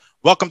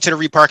Welcome to the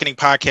Remarketing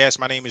Podcast.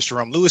 My name is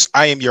Jerome Lewis.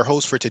 I am your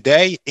host for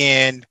today,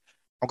 and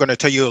I'm going to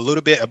tell you a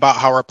little bit about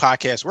how our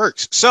podcast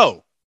works.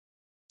 So,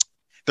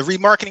 the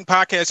Remarketing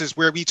Podcast is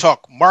where we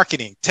talk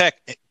marketing,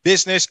 tech,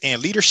 business,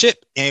 and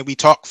leadership, and we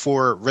talk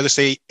for real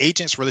estate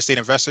agents, real estate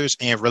investors,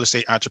 and real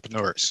estate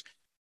entrepreneurs.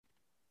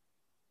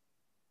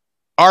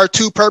 Our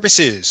two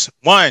purposes: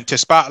 one, to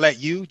spotlight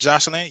you,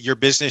 Joscilynn, your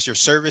business, your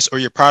service, or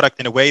your product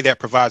in a way that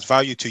provides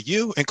value to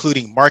you,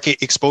 including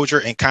market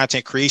exposure and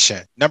content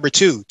creation. Number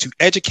two, to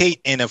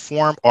educate and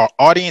inform our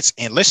audience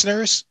and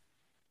listeners.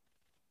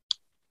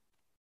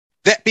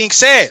 That being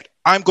said,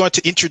 I'm going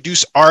to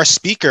introduce our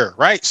speaker,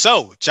 right?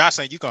 So,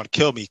 Joscilynn, you're going to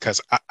kill me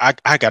because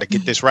I got to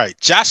get this right.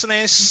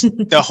 Joscilynn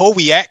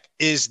Stachowiak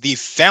is the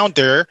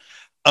founder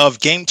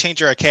of Game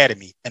Changer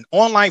Academy, an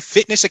online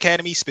fitness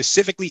academy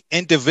specifically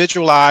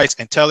individualized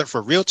and tailored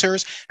for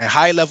realtors and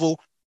high-level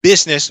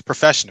business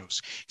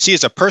professionals. She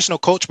is a personal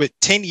coach with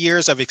 10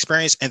 years of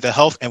experience in the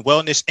health and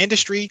wellness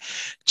industry.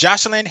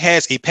 Joscilynn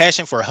has a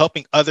passion for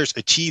helping others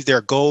achieve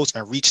their goals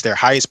and reach their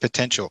highest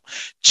potential.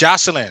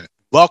 Joscilynn,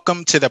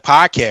 welcome to the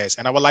podcast.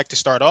 And I would like to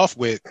start off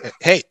with,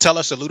 hey, tell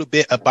us a little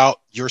bit about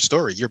your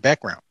story, your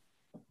background.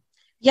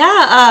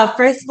 Yeah,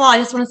 first of all, I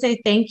just want to say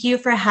thank you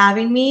for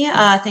having me.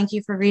 Thank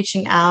you for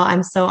reaching out.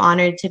 I'm so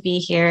honored to be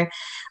here.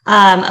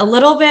 A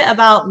little bit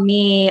about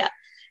me.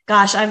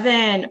 Gosh,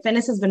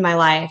 fitness has been my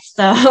life.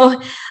 So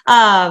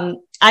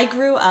I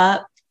grew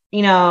up,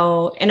 in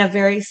a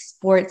very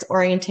sports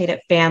oriented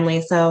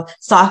family. So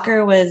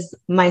soccer was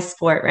my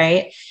sport,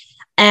 right?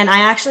 And I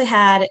actually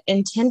had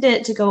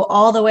intended to go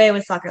all the way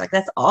with soccer. Like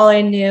that's all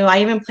I knew.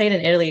 I even played in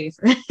Italy.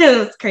 It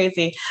was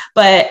crazy.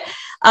 But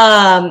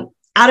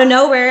out of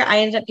nowhere, I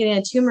ended up getting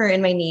a tumor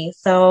in my knee.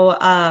 So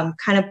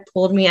kind of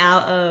pulled me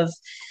out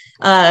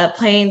of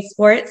playing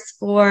sports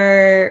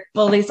at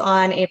least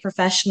on a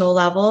professional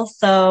level.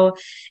 So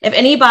if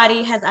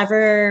anybody has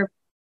ever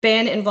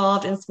been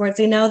involved in sports,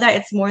 they know that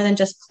it's more than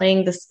just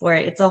playing the sport.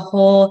 It's a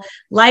whole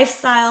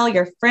lifestyle.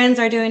 Your friends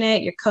are doing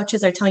it. Your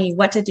coaches are telling you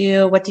what to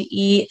do, what to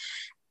eat.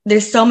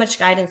 There's so much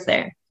guidance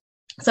there.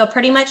 So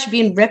pretty much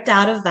being ripped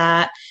out of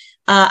that,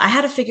 I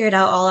had to figure it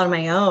out all on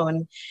my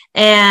own.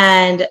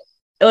 And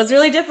it was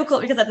really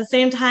difficult because at the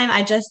same time,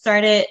 I just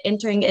started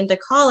entering into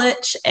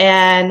college.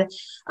 And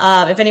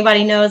if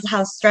anybody knows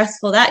how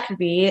stressful that could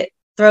be,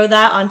 throw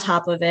that on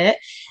top of it.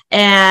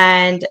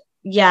 And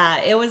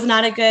yeah, it was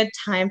not a good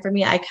time for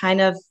me. I kind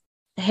of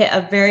hit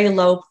a very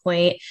low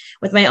point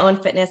with my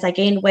own fitness. I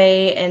gained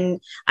weight and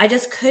I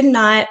just could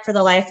not, for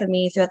the life of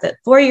me, throughout the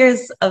 4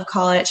 years of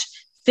college,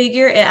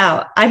 figure it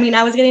out. I mean,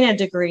 I was getting a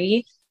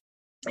degree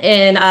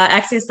in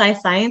exercise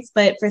science,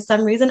 but for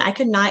some reason I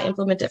could not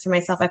implement it for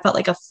myself. I felt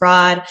like a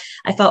fraud.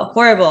 I felt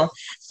horrible.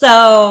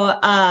 So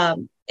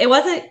it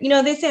wasn't,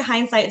 they say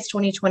hindsight is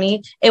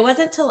 2020. It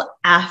wasn't till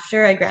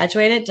after I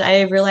graduated did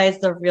I realize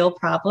the real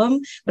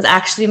problem was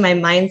actually my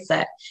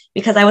mindset,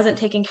 because I wasn't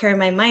taking care of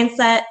my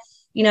mindset.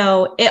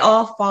 It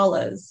all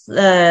follows.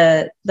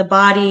 The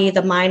body,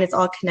 the mind is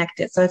all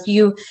connected. So if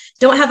you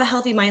don't have a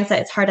healthy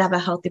mindset, it's hard to have a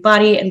healthy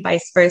body, and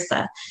vice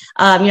versa.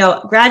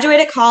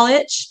 Graduated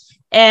college,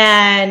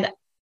 and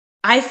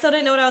I still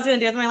didn't know what I was going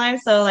to do with my life.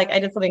 So I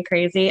did something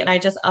crazy and I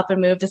just up and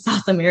moved to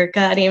South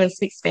America. I didn't even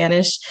speak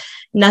Spanish,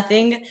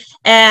 nothing.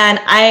 And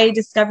I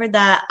discovered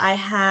that I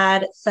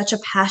had such a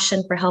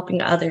passion for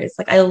helping others.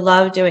 I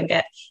love doing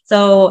it.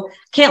 So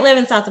can't live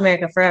in South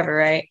America forever,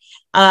 right?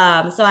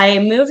 So I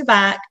moved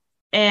back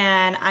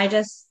and I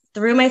just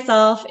threw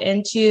myself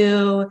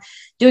into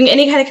doing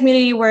any kind of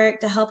community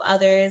work to help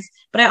others.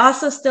 But I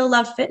also still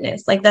love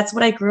fitness. That's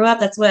what I grew up.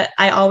 That's what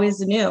I always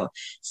knew.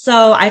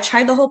 So I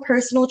tried the whole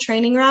personal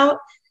training route,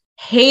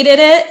 hated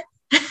it.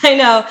 I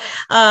know.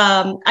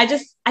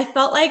 I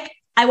felt like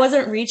I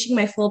wasn't reaching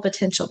my full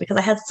potential because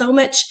I had so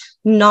much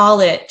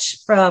knowledge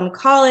from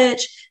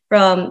college,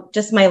 from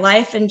just my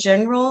life in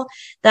general,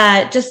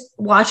 that just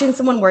watching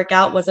someone work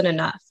out wasn't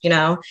enough.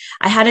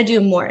 I had to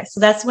do more. So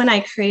that's when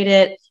I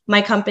created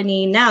my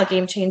company now,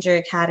 Game Changer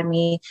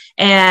Academy.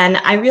 And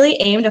I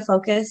really aim to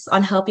focus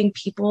on helping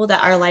people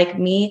that are like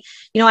me.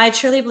 I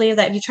truly believe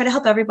that if you try to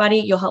help everybody,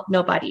 you'll help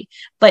nobody.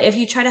 But if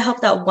you try to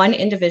help that one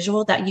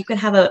individual that you can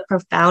have a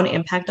profound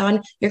impact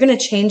on, you're going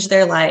to change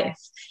their life.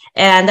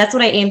 And that's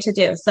what I aim to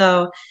do.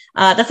 So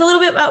that's a little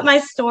bit about my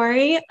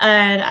story.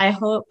 And I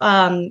hope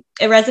it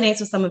resonates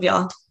with some of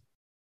y'all.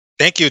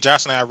 Thank you,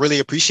 Joscilynn. I really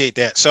appreciate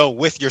that. So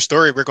with your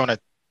story, we're going to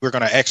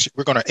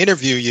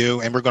interview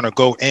you, and we're going to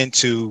go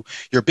into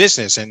your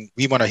business, and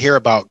we want to hear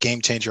about Game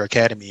Changer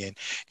Academy and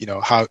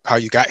how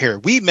you got here.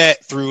 We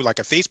met through a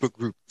Facebook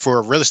group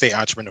for real estate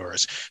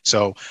entrepreneurs.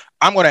 So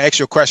I'm going to ask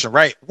you a question,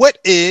 right? What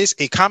is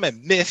a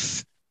common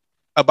myth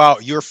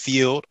about your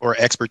field or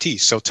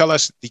expertise? So tell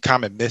us the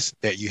common myths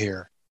that you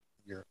hear.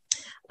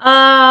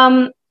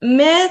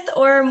 Myth,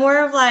 or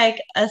more of a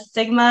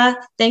stigma,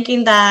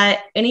 thinking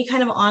that any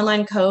kind of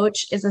online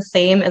coach is the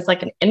same as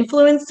an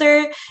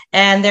influencer,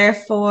 and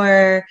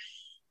therefore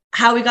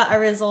how we got our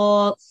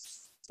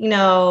results,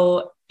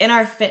 in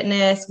our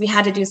fitness, we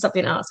had to do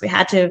something else. We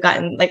had to have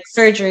gotten like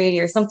surgery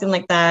or something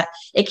like that.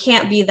 It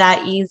can't be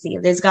that easy.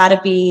 There's got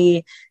to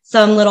be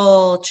some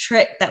little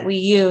trick that we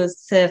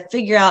use to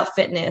figure out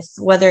fitness,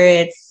 whether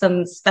it's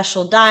some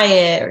special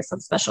diet or some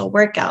special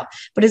workout.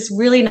 But it's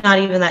really not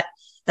even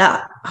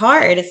that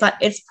hard.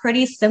 It's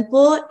pretty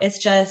simple. It's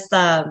just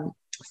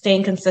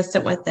staying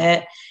consistent with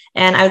it.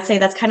 And I would say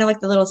that's kind of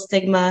like the little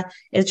stigma,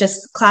 is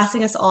just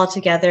classing us all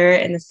together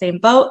in the same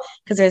boat,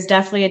 because there's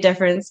definitely a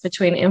difference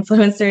between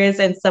influencers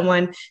and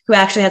someone who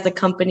actually has a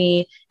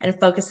company and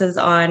focuses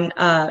on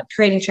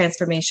creating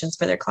transformations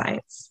for their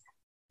clients.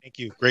 Thank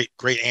you.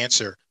 Great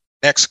answer.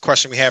 Next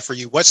question we have for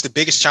you. What's the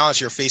biggest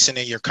challenge you're facing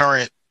in your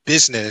current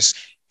business,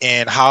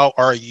 and how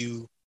are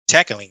you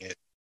tackling it?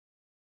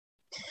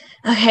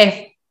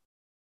 Okay.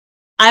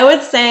 I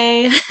would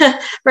say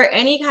for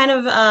any kind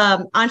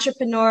of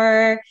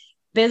entrepreneur,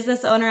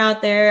 business owner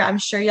out there, I'm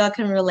sure y'all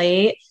can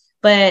relate,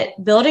 but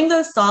building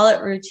those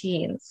solid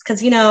routines,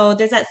 because,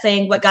 there's that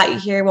saying, what got you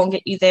here won't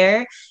get you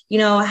there.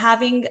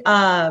 Having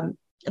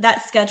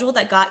that schedule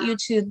that got you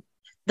to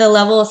the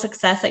level of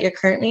success that you're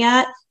currently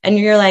at, and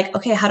you're like,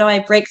 okay, how do I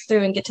break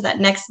through and get to that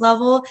next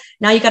level?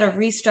 Now you got to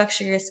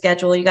restructure your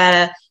schedule. You got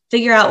to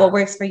figure out what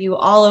works for you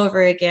all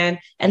over again.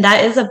 And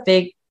that is a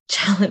big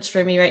challenge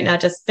for me right now,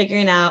 just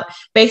figuring out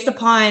based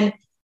upon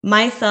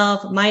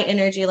myself, my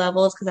energy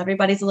levels, because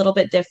everybody's a little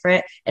bit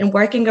different, and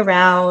working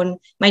around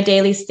my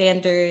daily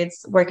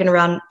standards, working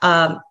around,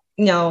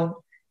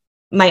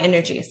 my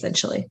energy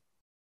essentially.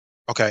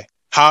 Okay.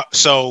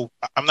 So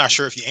I'm not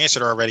sure if you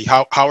answered already.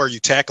 How are you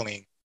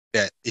tackling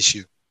that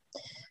issue?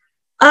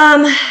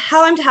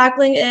 How I'm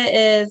tackling it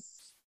is,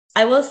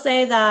 I will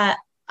say that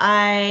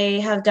I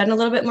have done a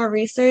little bit more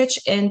research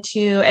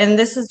into, and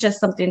this is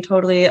just something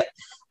totally,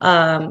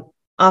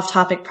 off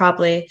topic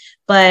probably,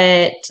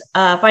 but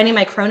finding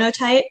my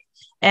chronotype.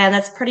 And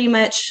that's pretty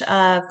much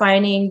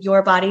finding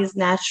your body's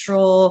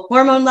natural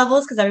hormone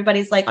levels, because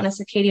everybody's like on a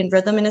circadian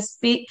rhythm, in a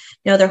speak.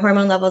 Their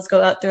hormone levels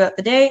go up throughout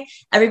the day.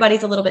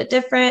 Everybody's a little bit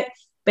different.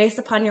 Based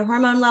upon your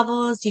hormone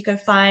levels, you can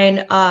find,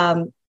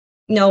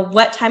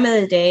 what time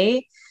of the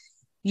day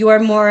you're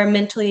more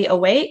mentally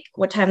awake,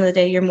 what time of the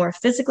day you're more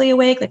physically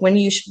awake, like when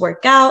you should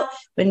work out,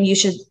 when you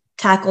should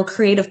tackle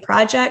creative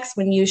projects,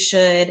 when you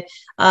should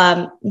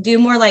do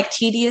more like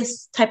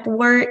tedious type of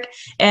work,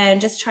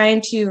 and just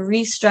trying to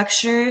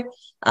restructure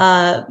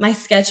my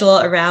schedule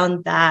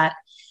around that.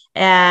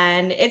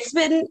 And it's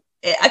been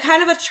a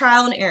kind of a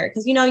trial and error,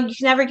 because, you can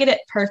never get it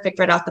perfect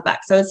right off the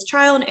bat. So it's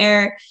trial and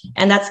error.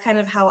 And that's kind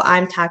of how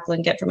I'm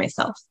tackling it for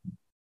myself.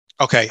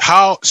 Okay.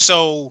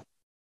 So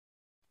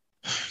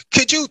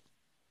could you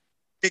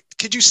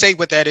say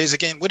what that is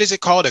again? What is it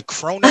called? A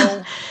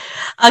chrono?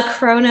 A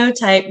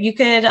chronotype. You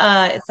could,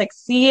 it's like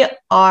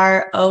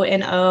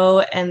CRONO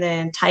and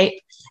then type.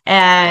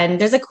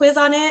 And there's a quiz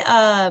on it.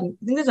 I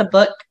think there's a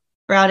book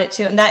around it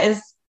too. And that is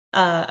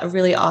a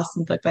really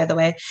awesome book, by the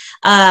way.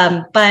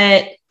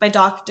 But by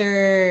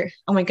Dr.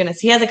 Oh my goodness,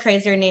 he has a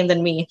crazier name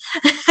than me.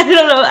 I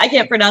don't know. I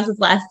can't pronounce his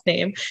last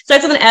name.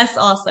 Starts with an S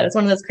also. It's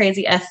one of those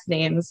crazy S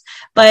names.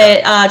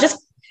 But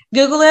just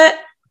Google it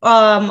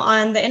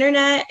on the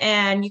internet,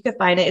 and you could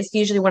find it. It's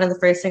usually one of the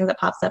first things that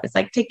pops up. It's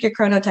like, take your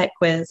chronotype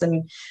quiz,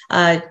 and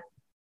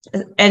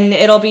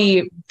it'll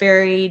be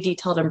very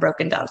detailed and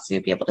broken down, so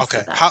you'll be able to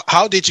see that.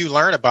 How did you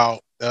learn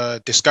about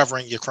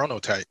discovering your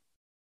chronotype?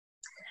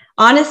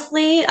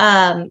 Honestly,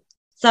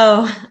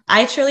 so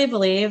I truly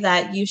believe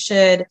that you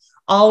should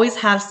always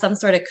have some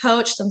sort of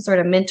coach, some sort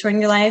of mentor in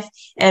your life.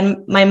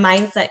 And my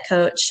mindset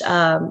coach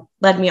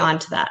led me on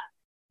to that,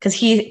 because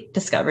he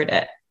discovered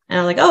it. And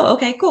I'm like, oh,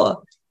 okay,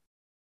 cool.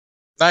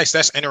 Nice.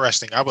 That's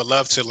interesting. I would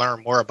love to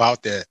learn more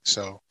about that.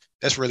 So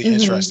that's really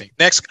interesting.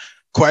 Next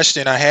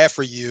question I have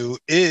for you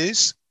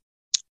is,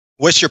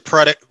 what's your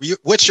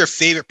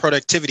favorite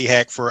productivity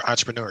hack for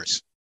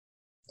entrepreneurs?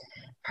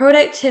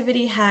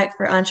 Productivity hack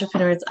for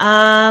entrepreneurs.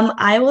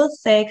 I will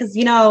say, because,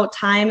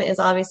 time is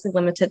obviously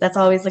limited. That's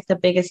always like the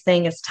biggest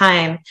thing, is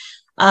time.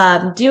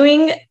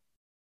 Doing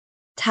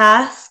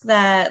tasks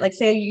that, like,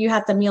 say you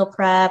have to meal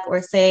prep,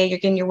 or say you're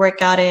getting your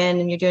workout in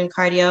and you're doing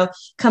cardio,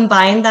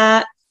 combine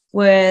that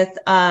with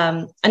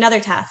another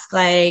task,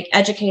 like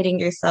educating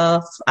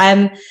yourself.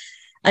 I'm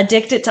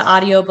addicted to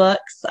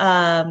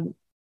audiobooks.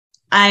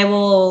 I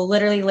will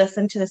literally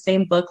listen to the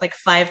same book like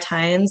 5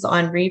 times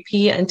on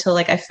repeat until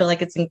like I feel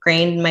like it's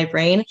ingrained in my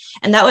brain.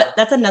 And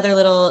that's another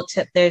little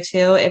tip there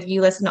too. If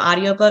you listen to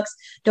audiobooks,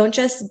 don't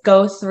just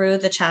go through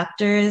the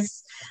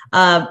chapters.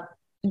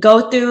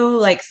 Go through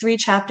like 3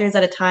 chapters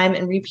at a time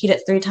and repeat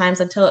it 3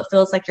 times until it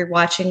feels like you're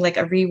watching like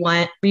a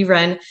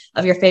rerun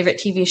of your favorite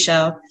TV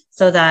show,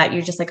 so that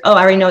you're just like, oh,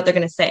 I already know what they're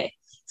going to say,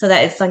 so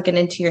that it's sunken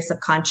into your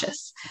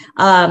subconscious.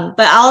 But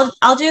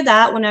I'll do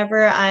that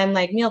whenever I'm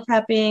like meal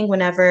prepping,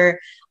 whenever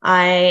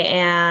I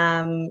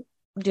am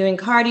doing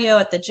cardio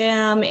at the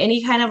gym,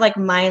 any kind of like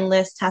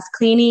mindless task,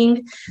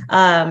 cleaning.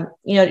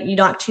 You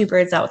knock 2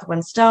 birds out with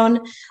 1 stone.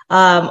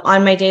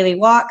 On my daily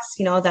walks,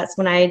 that's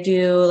when I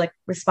do like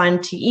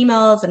respond to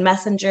emails and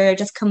Messenger,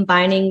 just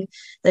combining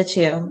the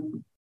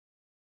 2.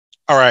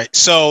 All right.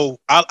 So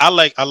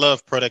I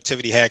love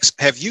productivity hacks.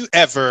 Have you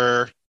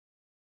ever,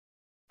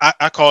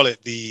 I call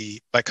it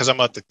the, like, cause I'm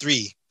up to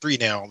three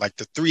now, like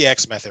the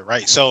 3X method,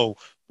 right? So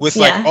with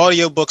like Yeah.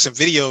 audiobooks and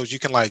videos, you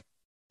can like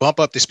bump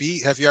up the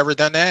speed. Have you ever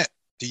done that?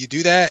 Do you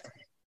do that?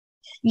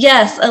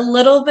 Yes, a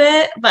little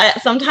bit,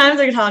 but sometimes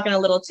they're talking a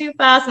little too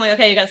fast. I'm like,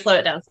 okay, you gotta slow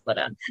it down, slow it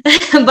down.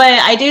 But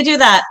I do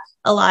that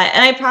a lot.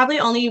 And I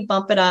probably only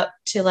bump it up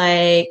to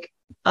like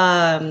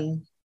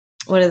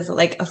what is it,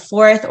 like a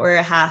fourth or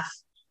a half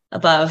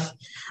above.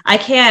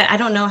 I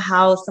don't know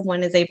how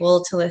someone is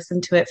able to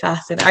listen to it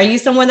faster. Are you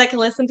someone that can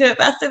listen to it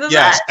faster than that?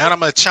 Yes, and I'm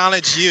gonna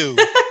challenge you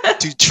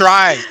to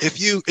try.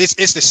 If you,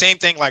 it's the same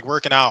thing like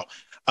working out.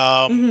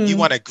 You Hmm.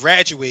 want to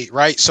graduate,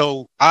 right?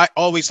 So I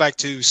always like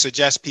to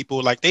suggest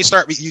people like they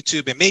start with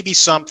YouTube and maybe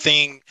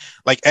something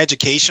like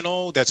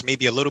educational that's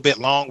maybe a little bit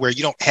long where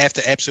you don't have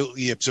to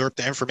absolutely absorb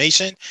the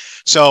information.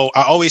 So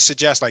I always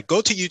suggest like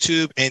go to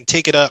YouTube and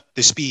take it up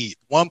to speed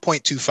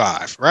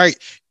 1.25, right?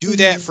 Do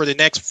that Hmm. for the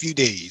next few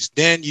days.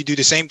 Then you do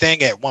the same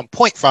thing at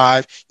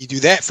 1.5. You do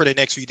that for the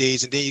next few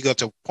days, and then you go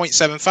to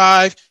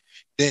 0.75,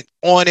 then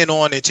on and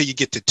on until you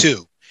get to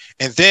 2.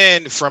 And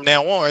then from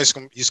now on, it's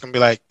gonna be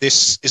like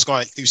this is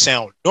going to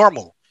sound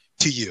normal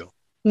to you.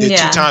 The two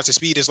Yeah. times the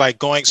speed is like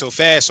going so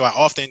fast. So I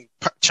often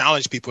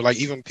challenge people, like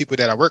even people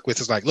that I work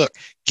with, is like, look,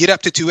 get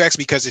up to 2X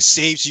because it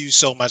saves you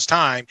so much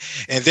time.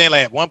 And then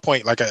like at one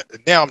point, like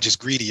now I'm just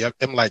greedy.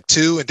 I'm like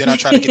 2, and then I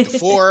try to get to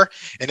 4,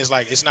 and it's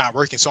like it's not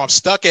working. So I'm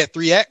stuck at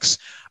 3X.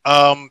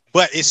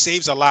 But it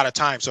saves a lot of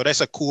time. So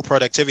that's a cool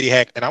productivity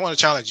hack. And I want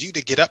to challenge you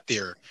to get up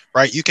there,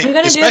 right? You I'm can,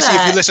 gonna do especially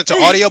if you that. listen to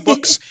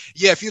audiobooks.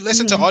 Yeah, if you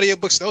listen to Mhm.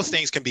 audiobooks, those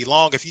things can be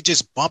long. If you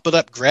just bump it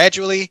up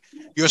gradually,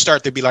 you'll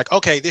start to be like,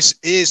 okay, this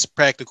is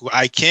practical.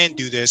 I can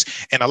do this.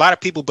 And a lot of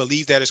people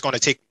believe that it's going to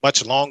take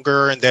much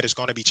longer and that it's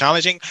going to be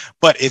challenging.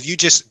 But if you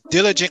just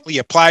diligently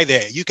apply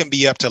that, you can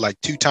be up to like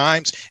 2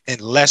 times in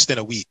less than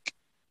a week.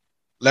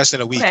 Less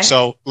than a week. Okay.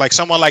 So like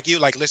someone like you,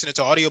 like listening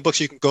to audiobooks,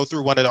 you can go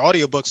through one of the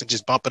audiobooks and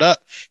just bump it up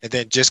and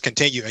then just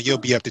continue and you'll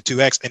be up to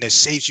 2X, and it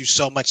saves you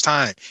so much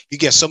time. You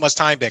get so much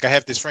time back. I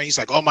have this friend, he's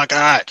like, oh my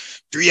God,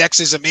 3X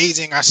is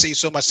amazing. I save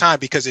so much time,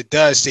 because it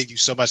does save you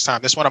so much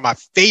time. That's one of my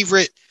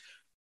favorite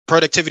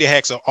productivity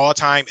hacks of all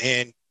time.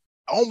 And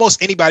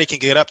almost anybody can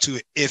get up to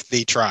it if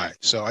they try.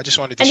 So I just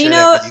wanted to And share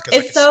that with you because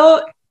like it's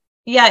so,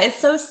 yeah, it's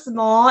so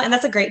small. And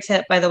that's a great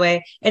tip, by the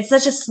way. It's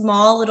such a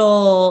small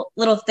little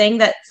thing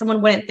that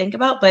someone wouldn't think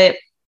about, but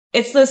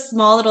it's those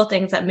small little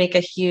things that make a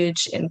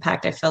huge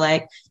impact. I feel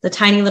like the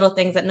tiny little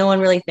things that no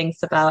one really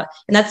thinks about.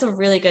 And that's a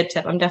really good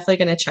tip. I'm definitely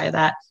going to try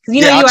that. Because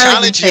yeah, I'll you are like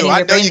challenge you. retraining I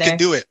your know brain you can there.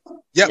 do it.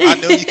 Yep, I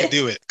know you can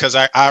do it because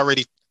I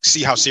already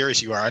see how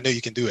serious you are. I know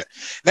you can do it.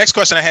 Next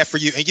question I have for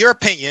you. In your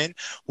opinion,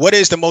 what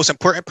is the most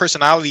important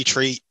personality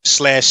trait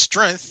slash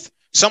strength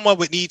someone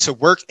would need to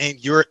work in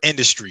your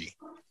industry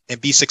and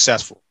be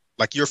successful?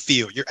 Like your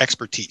field, your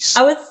expertise.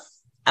 I would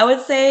I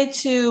would say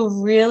to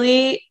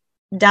really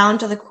down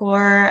to the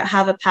core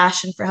have a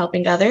passion for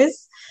helping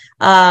others.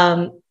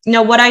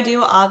 What I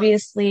do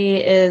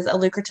obviously is a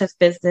lucrative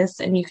business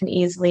and you can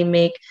easily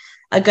make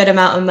a good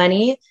amount of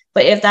money.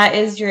 But if that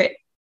is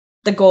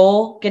the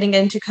goal, getting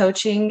into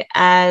coaching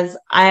as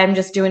I am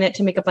just doing it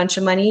to make a bunch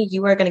of money,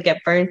 you are going to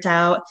get burnt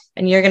out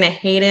and you're going to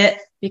hate it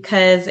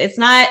because it's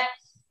not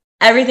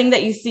everything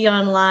that you see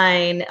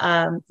online.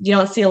 You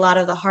don't see a lot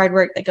of the hard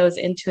work that goes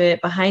into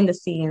it behind the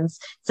scenes.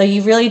 So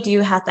you really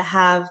do have to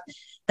have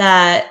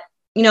that,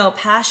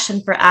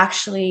 passion for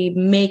actually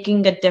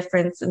making a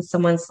difference in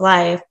someone's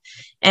life.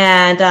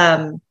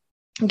 And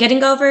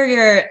getting over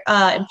your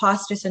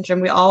imposter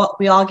syndrome, we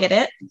all get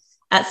it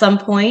at some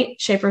point,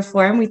 shape or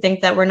form. We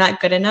think that we're not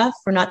good enough.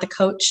 We're not the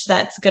coach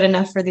that's good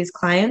enough for these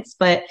clients,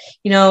 but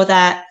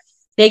that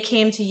they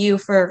came to you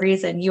for a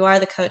reason. You are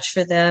the coach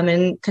for them,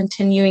 and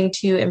continuing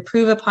to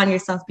improve upon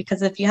yourself,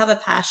 because if you have a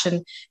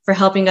passion for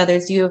helping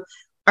others, you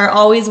are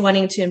always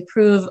wanting to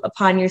improve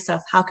upon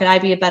yourself. How could I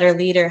be a better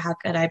leader? How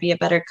could I be a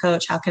better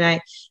coach? How can I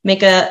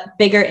make a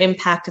bigger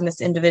impact in this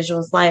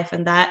individual's life?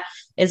 And that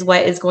is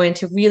what is going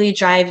to really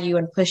drive you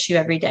and push you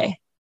every day.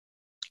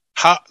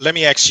 Let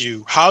me ask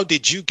you, how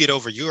did you get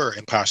over your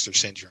imposter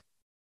syndrome?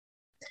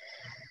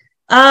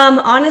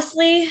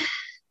 Honestly,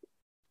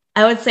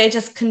 I would say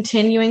just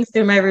continuing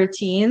through my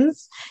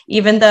routines,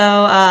 even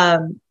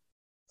though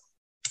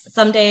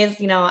some days,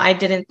 I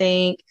didn't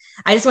think,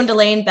 I just wanted to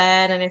lay in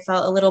bed and I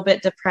felt a little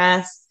bit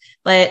depressed.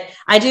 But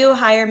I do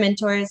hire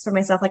mentors for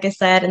myself, like I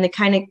said, and they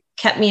kind of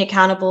kept me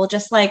accountable,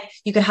 just like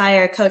you could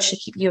hire a coach to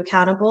keep you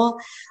accountable.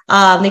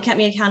 They kept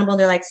me accountable.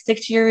 They're like, stick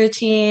to your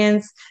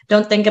routines,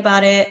 don't think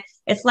about it.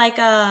 It's like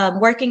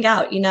working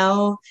out,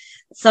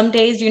 some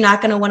days you're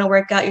not going to want to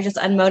work out, you're just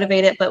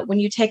unmotivated. But when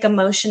you take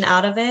emotion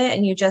out of it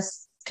and you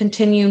just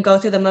continue and go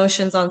through the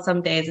motions, on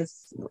some days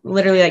it's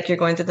literally like you're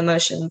going through the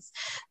motions.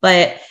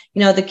 But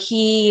the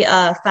key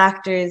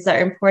factors that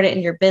are important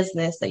in your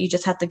business that you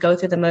just have to go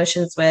through the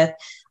motions with,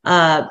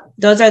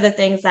 those are the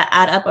things that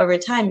add up over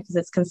time, because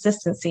it's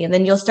consistency. And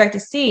then you'll start to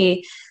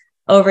see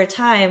over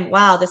time,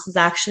 wow, this is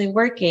actually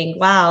working.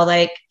 Wow,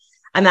 like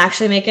I'm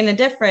actually making a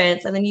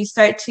difference. And then you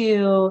start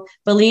to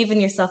believe in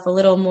yourself a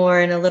little more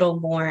and a little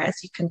more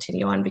as you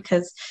continue on,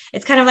 because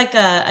it's kind of like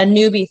a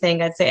newbie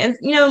thing, I'd say. And,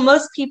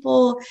 most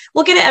people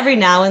will get it every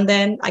now and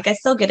then. Like I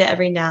still get it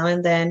every now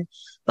and then.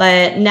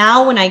 But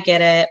now when I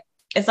get it,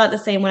 it's not the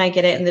same when I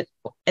get it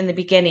in the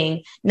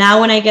beginning. Now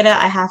when I get it,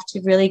 I have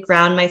to really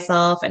ground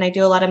myself, and I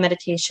do a lot of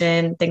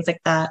meditation, things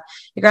like that.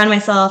 I ground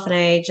myself, and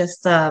I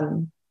just,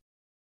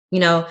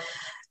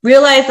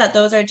 realize that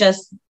those are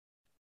just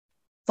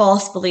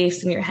false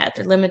beliefs in your head.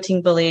 They're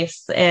limiting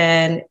beliefs,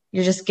 and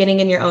you're just getting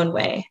in your own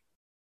way.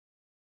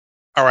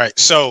 All right.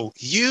 So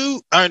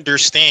you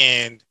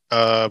understand,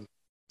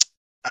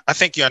 I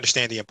think you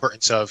understand the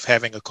importance of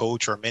having a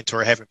coach or a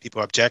mentor, having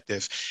people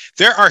objective.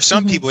 There are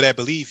some people that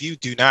believe you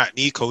do not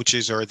need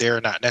coaches, or they're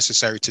not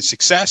necessary to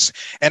success.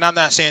 And I'm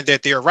not saying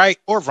that they're right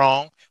or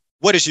wrong.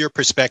 What is your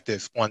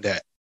perspective on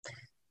that?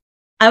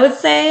 I would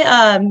say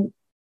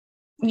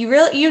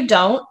you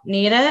don't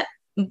need it,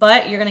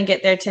 but you're going to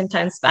get there 10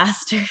 times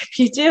faster if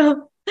you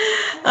do.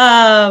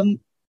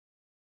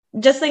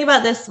 Just think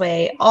about it this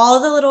way. All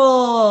the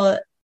little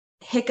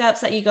hiccups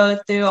that you go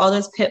through, all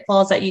those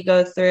pitfalls that you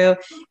go through,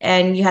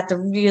 and you have to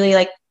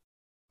really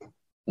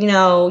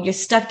you're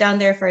stuck down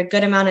there for a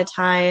good amount of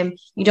time.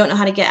 You don't know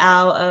how to get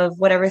out of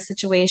whatever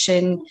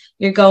situation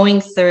you're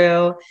going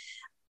through.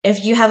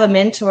 If you have a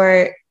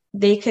mentor,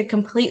 they could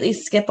completely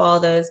skip all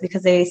those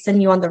because they send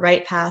you on the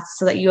right path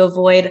so that you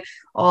avoid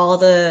all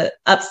the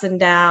ups and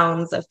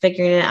downs of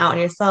figuring it out on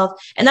yourself.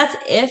 And that's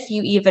if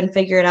you even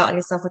figure it out on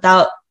yourself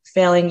without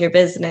failing your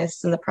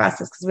business in the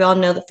process, because we all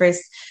know the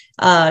first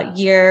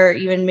year,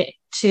 even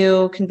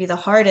 2, can be the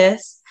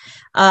hardest.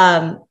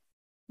 But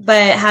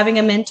having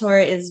a mentor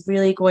is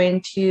really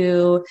going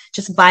to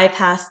just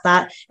bypass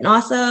that and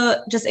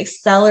also just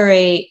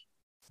accelerate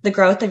the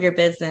growth of your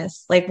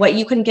business. Like what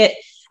you can get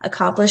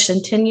accomplished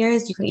in 10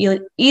 years, you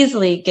can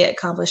easily get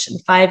accomplished in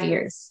 5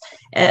 years,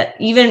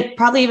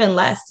 probably even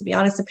less, to be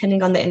honest,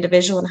 depending on the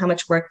individual and how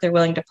much work they're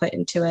willing to put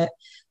into it.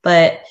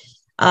 But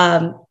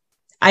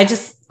I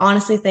just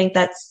honestly think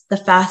that's the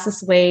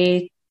fastest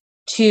way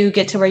to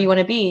get to where you want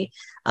to be,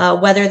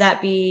 whether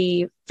that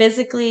be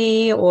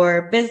physically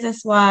or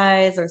business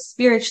wise or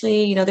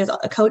spiritually. There's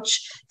a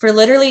coach for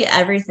literally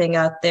everything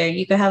out there.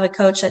 You could have a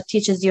coach that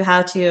teaches you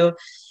how to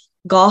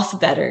golf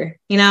better,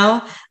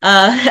 a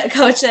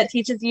coach that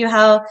teaches you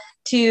how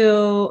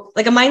to,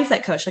 like a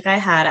mindset coach, like I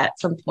had at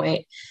some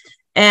point.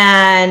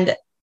 And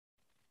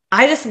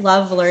I just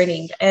love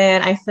learning.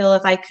 And I feel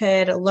if I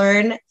could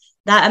learn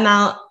that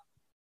amount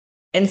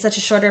in such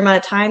a shorter amount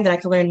of time, then I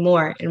could learn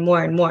more and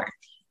more and more.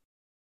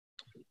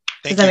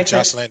 Thank you,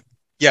 Joscilynn.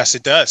 Yes,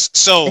 it does.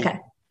 So okay.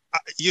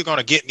 You're going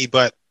to get me,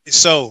 but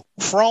so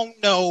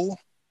chrono,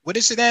 what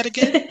is it at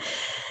again?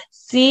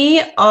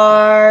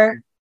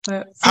 CRONO.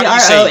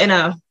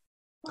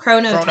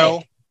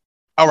 Chronotype.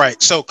 All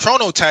right. So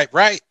chronotype,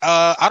 right?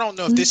 I don't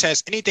know if this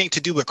has anything to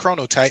do with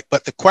chronotype,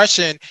 but the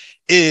question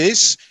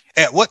is,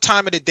 at what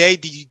time of the day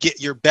do you get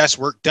your best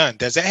work done?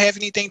 Does that have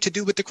anything to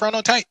do with the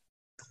chronotype?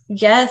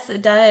 Yes,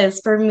 it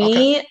does. For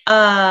me,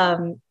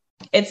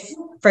 it's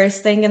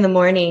first thing in the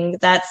morning.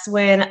 That's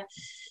when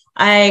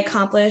I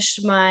accomplish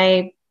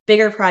my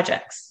bigger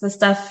projects, the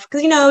stuff,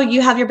 because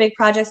you have your big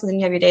projects and then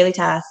you have your daily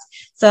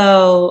tasks.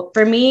 So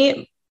for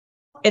me,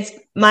 it's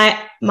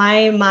my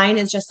mind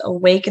is just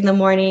awake in the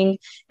morning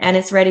and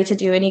it's ready to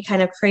do any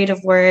kind of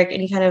creative work,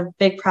 any kind of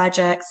big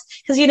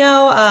projects. Because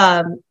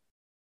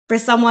for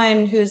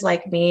someone who's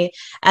like me,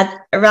 at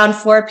around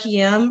 4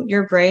 p.m.,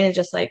 your brain is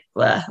just like,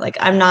 bleh, like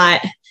I'm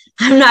not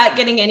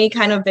getting any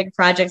kind of big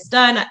projects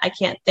done. I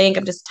can't think.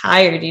 I'm just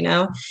tired,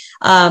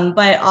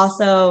 But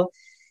also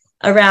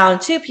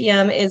around 2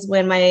 p.m. is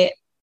when my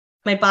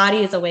body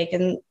is awake,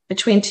 and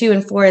between 2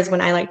 and 4 is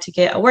when I like to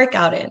get a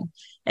workout in.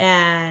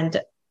 And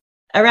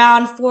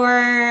around 4,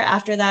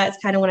 after that, it's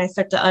kind of when I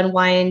start to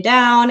unwind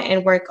down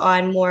and work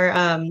on more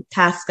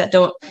tasks that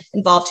don't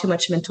involve too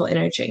much mental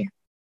energy.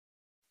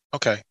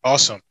 Okay,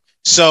 awesome.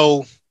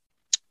 So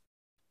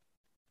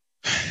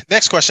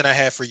next question I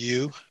have for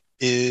you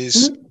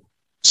is,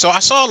 so I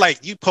saw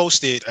you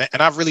posted,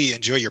 and I really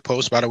enjoy your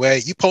post, by the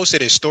way. You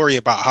posted a story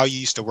about how you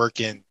used to work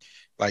in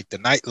the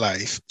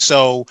nightlife.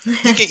 So you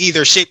can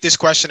either shape this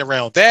question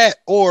around that,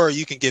 or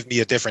you can give me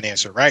a different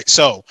answer, right?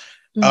 So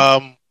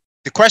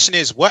the question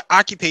is, what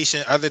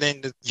occupation other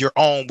than your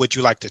own would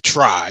you like to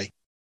try?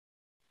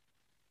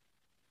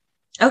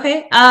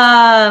 Okay.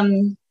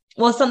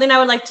 Well, something I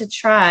would like to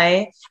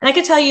try, and I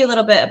could tell you a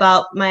little bit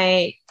about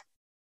my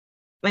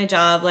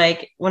job.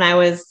 When I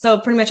was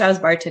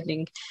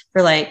bartending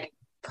for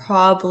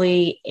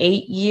probably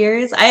 8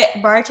 years. I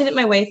bartended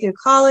my way through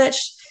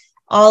college,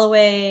 all the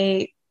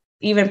way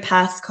even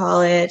past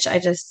college. I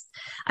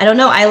don't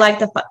know. I like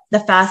the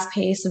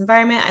fast-paced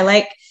environment. I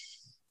like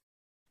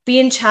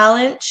being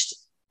challenged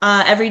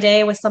every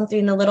day with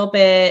something a little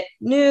bit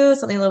new,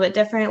 something a little bit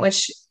different,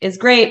 which is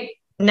great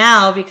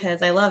now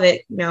because I love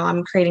it.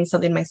 I'm creating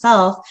something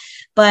myself,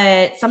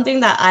 but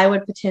something that I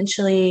would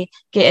potentially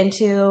get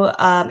into,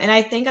 and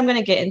I think I'm going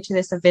to get into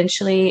this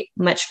eventually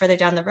much further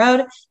down the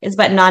road, is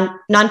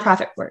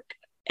nonprofit work.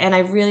 and I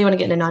really want to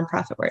get into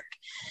nonprofit work.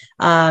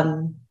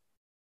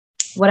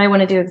 What I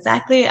want to do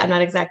exactly, I'm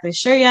not exactly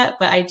sure yet,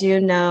 but I do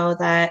know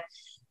that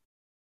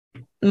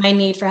my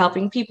need for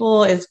helping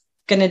people is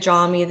going to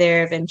draw me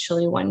there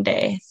eventually one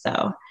day.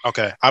 So,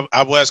 okay.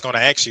 I was going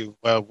to ask you,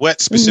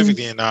 what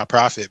specifically in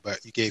nonprofit,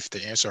 but you gave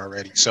the answer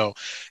already. So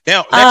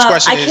now, next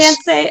question I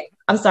can't say,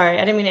 I'm sorry,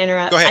 I didn't mean to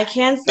interrupt. Go ahead. I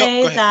can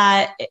say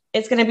that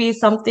it's going to be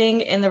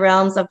something in the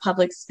realms of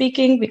public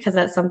speaking, because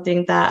that's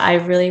something that I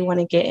really want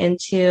to get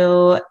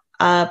into,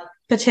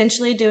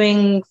 potentially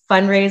doing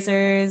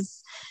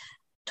fundraisers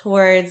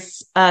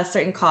towards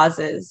certain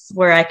causes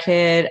where I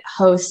could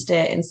host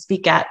it and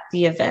speak at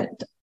the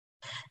event.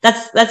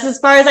 That's as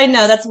far as I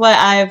know. That's what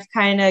I've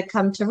kind of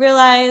come to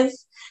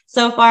realize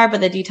so far,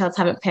 but the details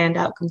haven't panned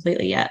out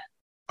completely yet.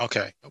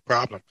 Okay, no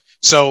problem.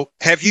 So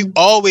have you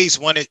always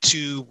wanted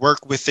to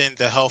work within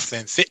the health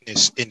and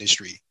fitness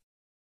industry?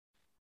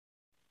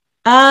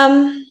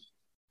 Yeah,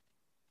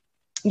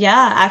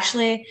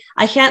 actually,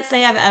 I can't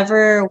say I've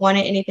ever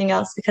wanted anything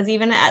else, because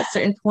even at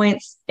certain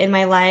points in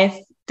my life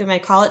through my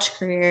college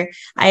career,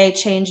 I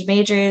changed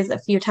majors a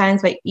few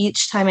times, but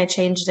each time I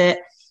changed it,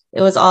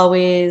 it was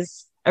always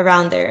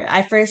around there.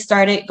 I first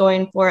started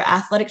going for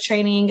athletic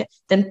training,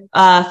 then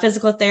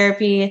physical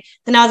therapy.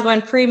 Then I was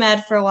going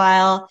pre-med for a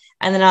while.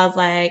 And then I was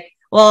like,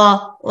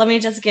 well, let me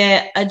just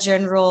get a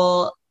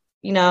general,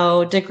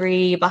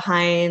 degree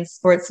behind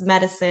sports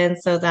medicine,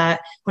 so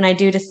that when I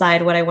do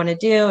decide what I want to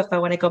do, if I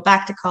want to go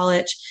back to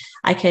college,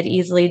 I could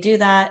easily do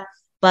that.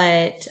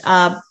 But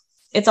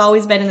it's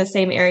always been in the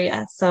same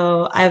area.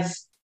 So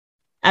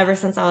ever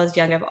since I was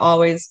young, I've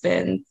always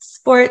been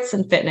sports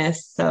and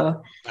fitness.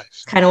 So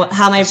nice. Kind of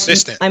how my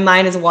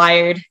mind is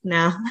wired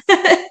now.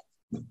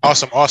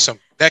 Awesome.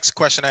 Next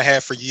question I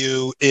have for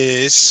you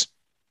is,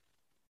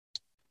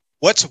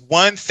 what's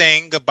one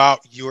thing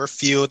about your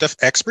field of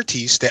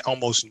expertise that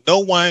almost no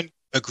one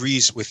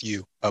agrees with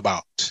you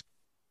about?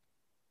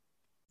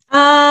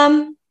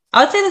 I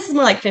would say this is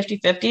more like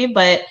 50-50,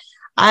 but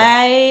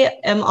I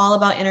am all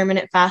about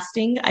intermittent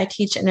fasting. I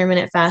teach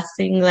intermittent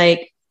fasting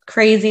like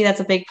crazy. That's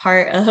a big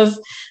part of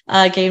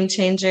Game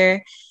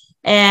Changer.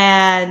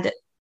 And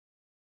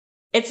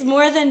it's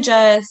more than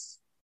just,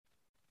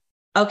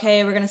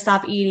 okay, we're going to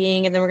stop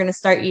eating and then we're going to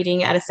start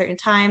eating at a certain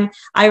time.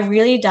 I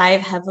really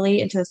dive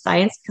heavily into the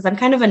science, because I'm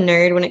kind of a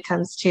nerd when it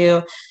comes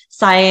to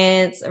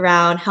science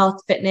around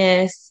health,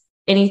 fitness,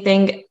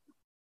 anything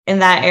in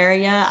that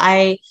area.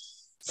 I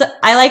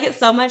like it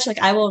so much. Like,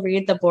 I will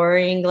read the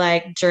boring,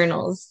 like,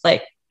 journals,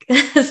 like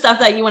stuff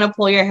that you want to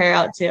pull your hair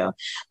out to.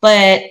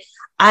 But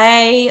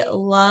I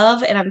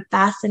love and I'm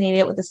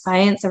fascinated with the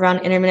science around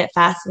intermittent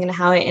fasting and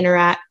how it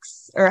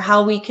interacts, or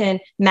how we can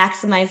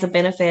maximize the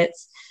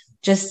benefits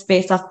just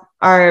based off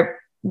our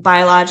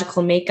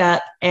biological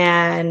makeup.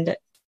 And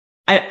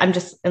I'm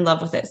just in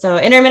love with it. So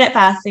intermittent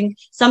fasting,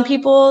 some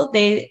people,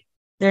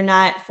 they're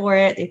not for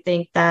it. They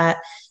think that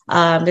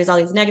there's all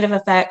these negative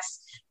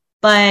effects,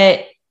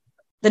 but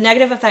the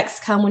negative effects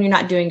come when you're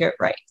not doing it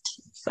right.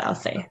 So I'll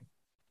say.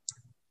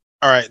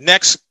 All right.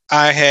 Next,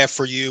 I have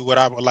for you, what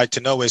I would like to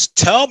know is,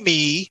 tell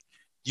me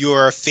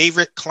your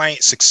favorite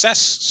client success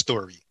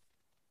story.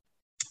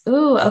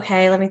 Ooh,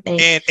 okay. Let me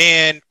think.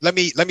 And let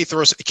me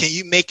throw. Can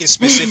you make it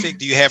specific?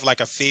 Do you have like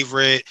a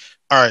favorite?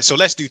 All right. So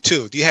let's do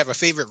two. Do you have a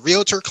favorite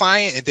realtor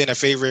client and then a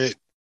favorite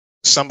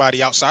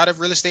somebody outside of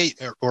real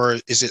estate, or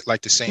is it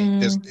like the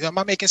same? Am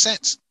I making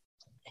sense?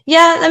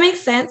 Yeah, that makes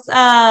sense.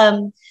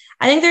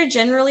 I think they're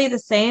generally the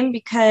same,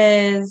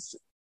 because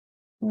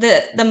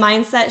the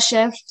mindset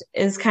shift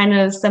is kind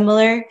of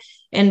similar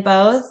in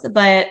both.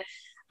 But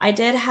I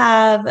did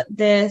have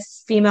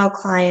this female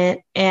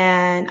client,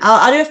 and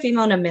I'll do a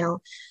female and a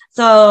male.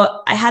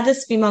 So I had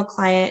this female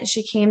client.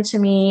 She came to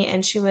me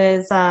and she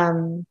was,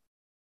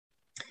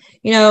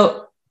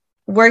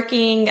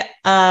 working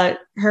her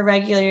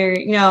regular,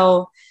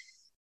 I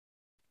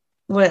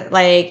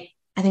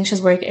think she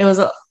was working. It was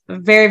a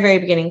very, very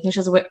beginning. I think she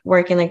was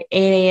working like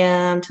 8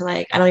 a.m. to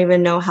like, I don't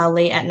even know how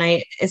late at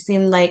night. It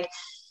seemed like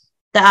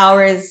the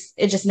hours,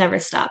 it just never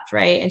stopped,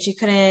 right? And she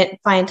couldn't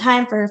find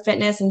time for her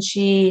fitness, and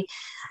she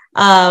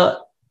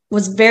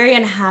was very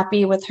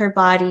unhappy with her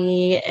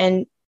body,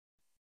 and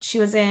she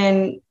was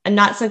in a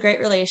not so great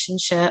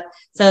relationship.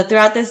 So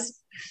throughout this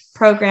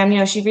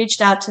program, she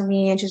reached out to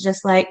me, and she's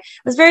just like,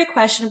 it was very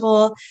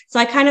questionable. So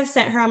I kind of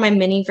sent her on my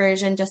mini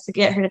version just to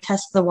get her to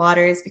test the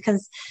waters,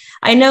 because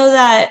I know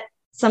that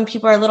some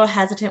people are a little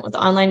hesitant with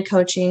online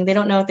coaching. They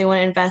don't know if they want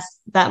to invest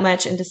that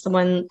much into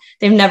someone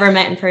they've never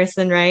met in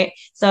person, right?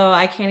 So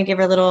I kind of give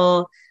her a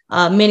little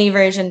mini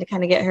version to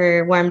kind of get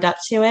her warmed up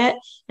to it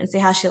and see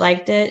how she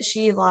liked it.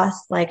 She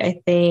lost I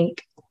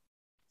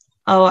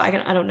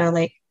don't know,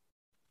 like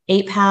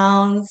 8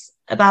 pounds,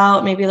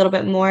 about maybe a little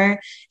bit more.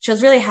 She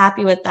was really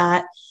happy with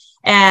that.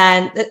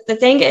 And the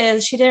thing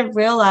is, she didn't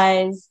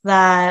realize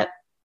that,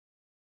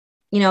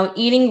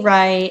 eating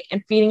right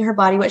and feeding her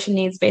body what she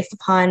needs based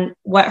upon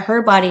what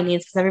her body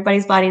needs, because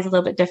everybody's body is a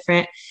little bit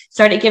different,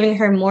 started giving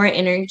her more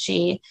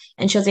energy,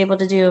 and she was able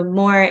to do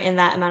more in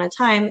that amount of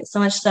time. So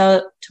much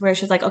so to where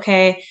she's like,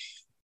 okay,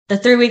 the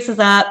 3 weeks is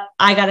up.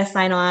 I got to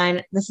sign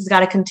on. This has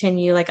got to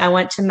continue. Like, I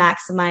want to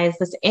maximize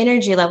this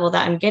energy level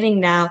that I'm getting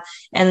now.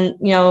 And,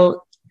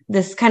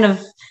 this kind of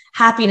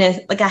happiness,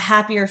 like a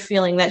happier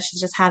feeling that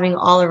she's just having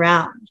all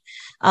around.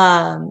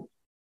 Because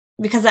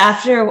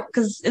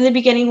in the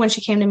beginning, when she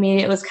came to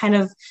me, it was kind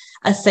of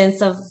a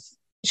sense of,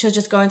 she was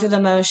just going through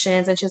the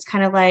motions, and she was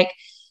kind of like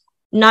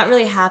not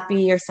really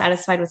happy or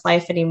satisfied with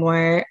life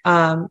anymore.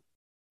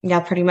 Yeah,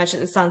 pretty much.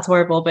 It sounds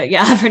horrible, but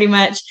yeah, pretty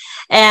much.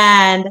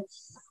 And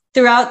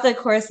throughout the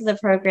course of the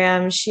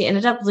program, she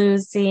ended up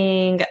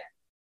losing,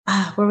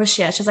 where was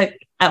she at? She was like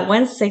at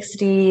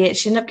 160.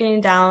 She ended up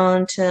getting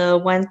down to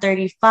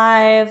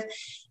 135,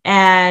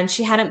 and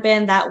she hadn't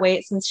been that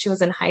weight since she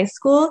was in high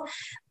school.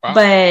 Wow.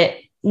 But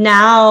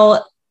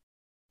now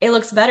it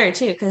looks better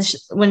too,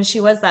 because when she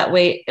was that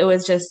weight, it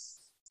was just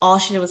all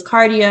she did was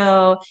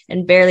cardio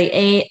and barely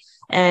ate.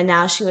 And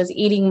now she was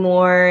eating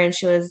more, and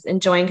she was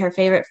enjoying her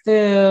favorite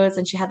foods,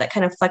 and she had that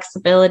kind of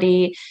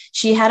flexibility.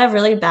 She had a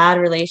really bad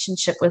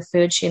relationship with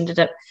food. She ended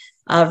up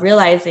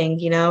realizing,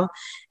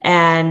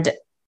 and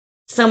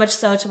so much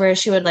so to where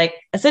she would like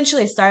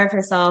essentially starve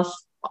herself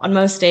on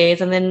most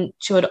days. And then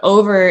she would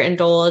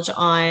overindulge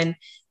on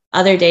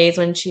other days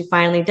when she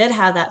finally did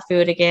have that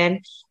food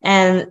again.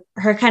 And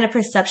her kind of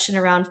perception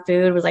around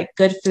food was like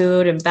good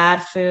food and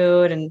bad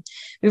food. And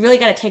we really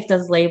got to take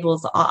those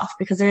labels off,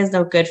 because there is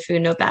no good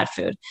food, no bad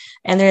food.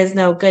 And there is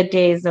no good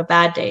days, no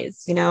bad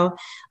days, So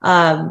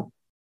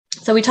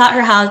we taught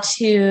her how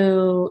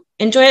to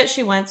enjoy what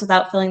she wants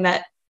without feeling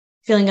that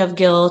feeling of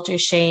guilt or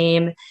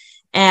shame.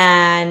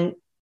 And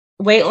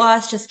weight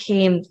loss just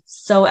came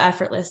so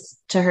effortless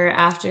to her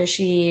after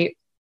she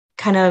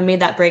kind of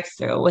made that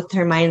breakthrough with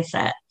her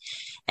mindset.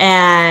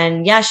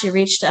 And yeah, she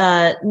reached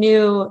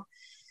new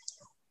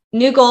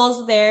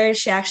goals there.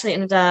 She actually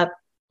ended up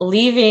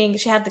leaving.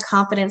 She had the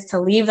confidence to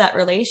leave that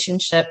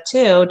relationship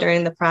too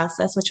during the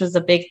process, which was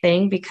a big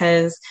thing,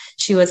 because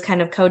she was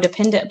kind of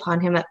codependent upon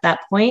him at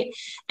that point.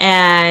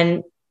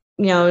 And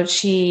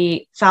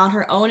she found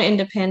her own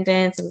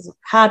independence and was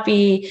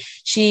happy.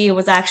 She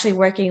was actually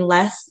working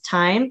less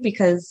time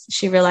because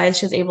she realized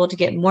she was able to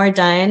get more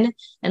done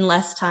in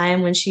less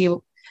time when she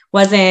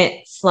wasn't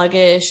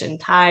sluggish and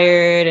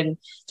tired and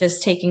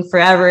just taking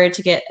forever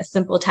to get a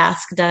simple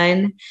task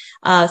done.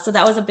 So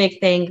that was a big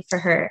thing for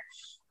her.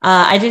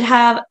 I did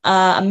have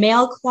a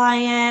male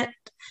client,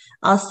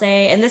 I'll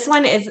say, and this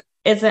one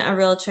isn't a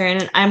realtor,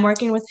 and I'm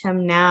working with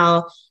him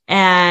now,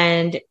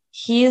 and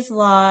he's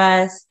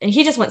lost, and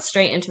he just went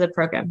straight into the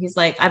program. He's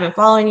like, I've been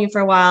following you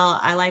for a while.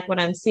 I like what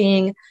I'm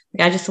seeing.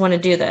 Like, I just want to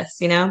do this,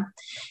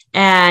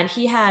 And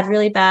he had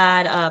really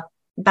bad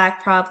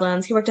back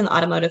problems. He worked in the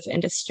automotive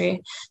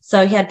industry.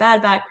 So he had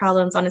bad back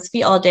problems, on his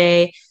feet all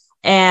day.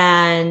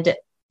 And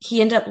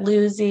he ended up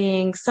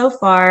losing so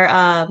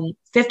far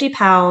 50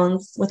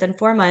 pounds within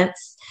 4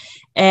 months.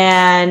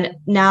 And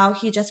now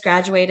he just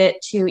graduated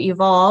to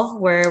Evolve,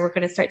 where we're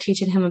going to start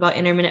teaching him about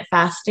intermittent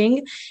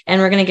fasting,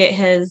 and we're going to get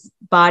his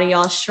body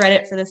all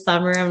shredded for the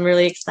summer. I'm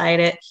really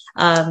excited.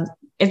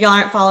 If y'all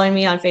aren't following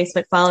me on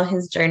Facebook, follow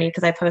his journey,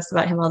 because I post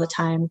about him all the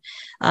time.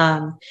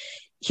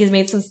 He's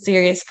made some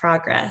serious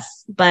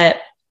progress, but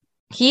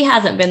he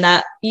hasn't been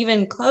that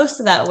even close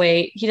to that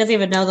weight. He doesn't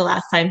even know the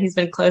last time he's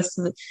been close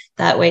to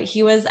that weight.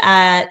 He was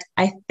at,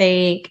 I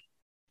think,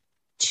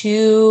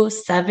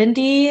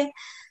 270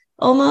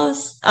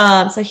 almost.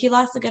 So he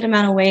lost a good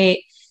amount of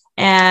weight,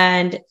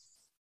 and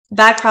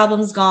back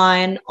problems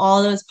gone,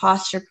 all those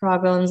posture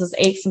problems, those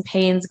aches and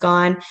pains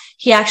gone.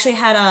 He actually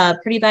had a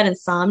pretty bad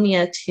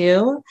insomnia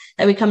too,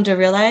 that we come to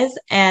realize.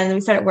 And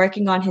we started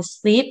working on his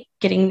sleep,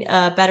 getting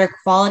better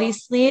quality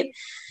sleep.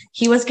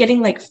 He was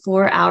getting like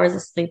 4 hours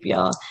of sleep,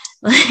 y'all.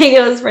 Like,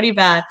 it was pretty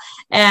bad.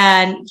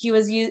 And he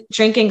was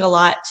drinking a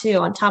lot too,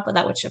 on top of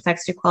that, which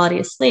affects your quality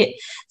of sleep.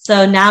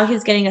 So now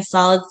he's getting a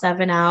solid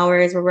 7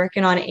 hours. We're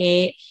working on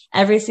 8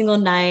 every single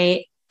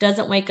night.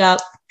 Doesn't wake up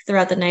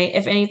throughout the night.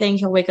 If anything,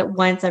 he'll wake up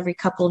once every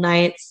couple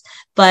nights.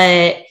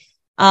 But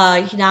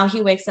now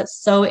he wakes up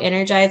so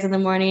energized in the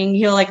morning.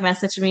 He'll like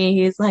message me.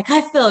 He's like,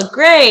 I feel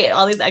great.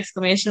 All these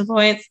exclamation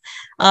points.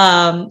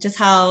 Just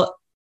how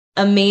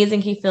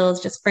amazing he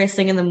feels just first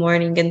thing in the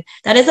morning. And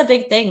that is a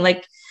big thing.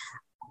 Like,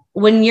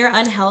 when you're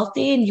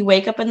unhealthy and you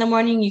wake up in the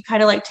morning, you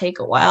kind of like take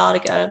a while to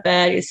get out of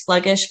bed. You're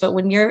sluggish. But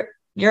when you're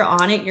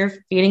on it, you're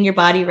feeding your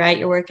body right.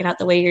 You're working out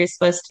the way you're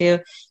supposed to,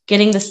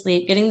 getting the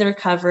sleep, getting the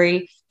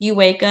recovery. You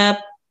wake up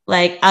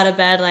like out of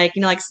bed, like,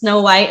 like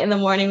Snow White in the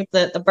morning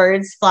with the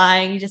birds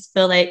flying. You just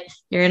feel like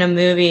you're in a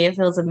movie. It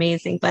feels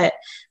amazing. But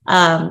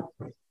I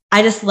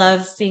just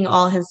love seeing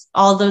all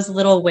those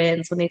little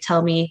wins when they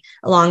tell me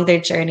along their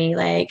journey,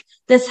 like,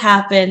 this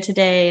happened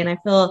today and I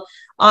feel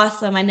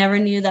awesome. I never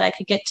knew that I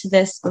could get to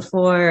this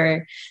before.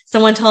 Or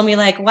someone told me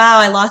like, wow,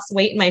 I lost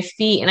weight in my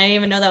feet and I didn't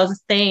even know that was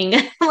a thing.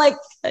 I'm like,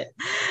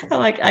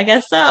 I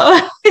guess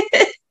so.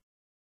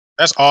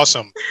 That's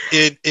awesome.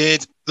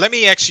 Let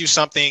me ask you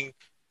something.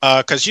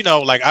 Because,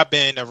 like, I've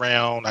been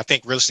around, I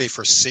think, real estate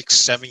for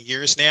 6-7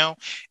 years now.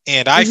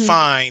 And I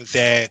find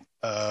that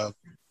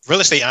real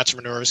estate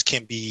entrepreneurs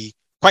can be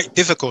quite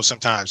difficult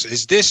sometimes.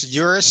 Is this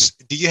yours?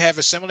 Do you have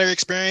a similar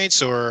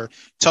experience, or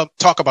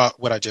talk about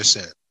what I just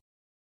said?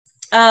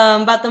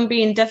 About them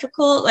being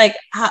difficult, like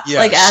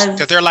Yes, as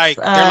because they're like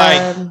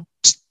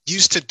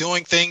used to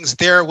doing things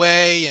their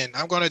way, and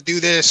I'm going to do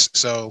this.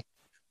 So,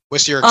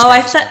 what's your oh,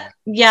 experience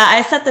on that?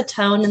 I set the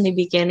tone in the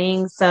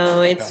beginning,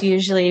 so it's Okay.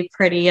 usually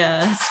pretty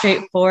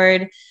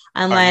straightforward.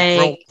 I'm You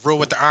like, rule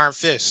with the iron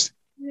fist.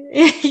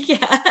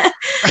 yeah.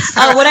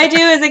 What I do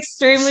is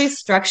extremely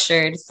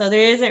structured, so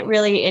there isn't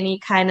really any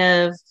kind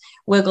of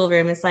wiggle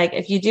room. It's like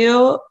if you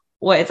do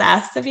what is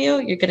asked of you,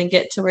 you're going to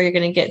get to where you're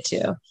going to get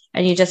to,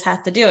 and you just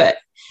have to do it.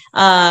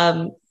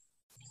 Um,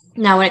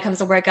 Now, when it comes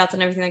to workouts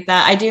and everything like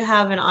that, I do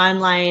have an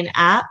online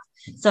app.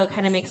 So it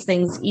kind of makes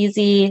things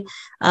easy.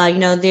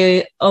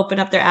 They open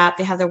up their app,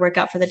 they have their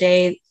workout for the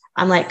day.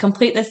 I'm like,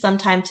 complete this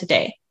sometime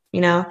today,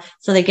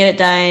 so they get it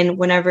done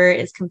whenever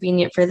it's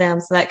convenient for them.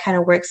 So that kind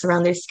of works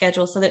around their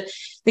schedule so that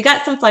they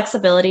got some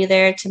flexibility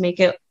there to make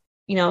it,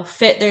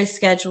 fit their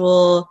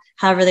schedule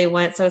however they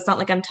want. So it's not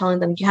like I'm telling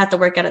them you have to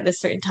work out at this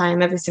certain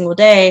time every single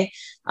day.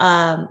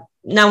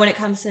 Now, when it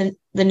comes to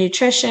the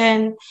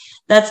nutrition,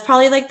 that's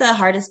probably like the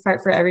hardest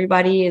part for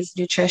everybody is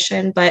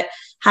nutrition, but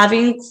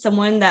having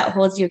someone that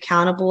holds you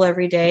accountable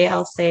every day,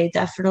 I'll say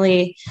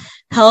definitely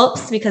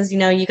helps because, you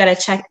got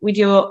to we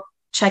do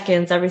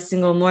check-ins every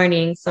single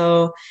morning.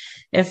 So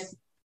if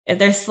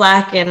they're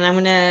slacking, I'm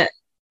going to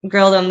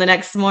grill them the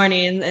next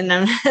morning and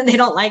then they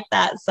don't like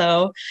that.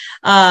 So,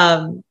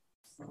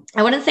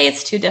 I wouldn't say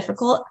it's too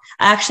difficult.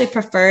 I actually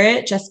prefer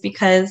it just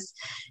because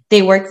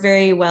they work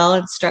very well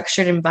in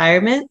structured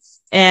environments.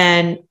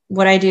 And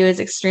what I do is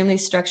extremely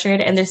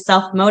structured and they're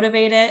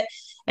self-motivated.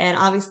 And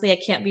obviously I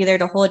can't be there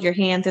to hold your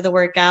hand through the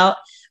workout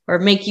or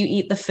make you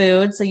eat the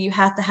food. So you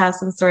have to have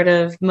some sort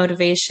of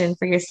motivation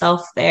for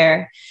yourself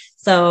there.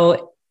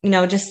 So,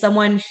 just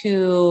someone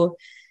who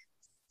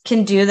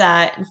can do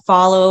that and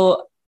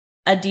follow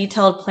a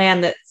detailed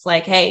plan that's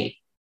like, hey,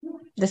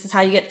 this is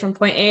how you get from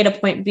point A to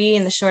point B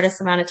in the shortest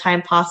amount of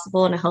time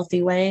possible in a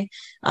healthy way.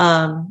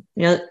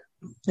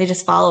 They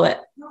just follow it.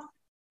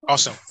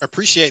 Awesome.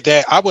 Appreciate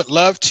that. I would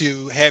love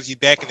to have you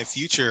back in the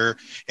future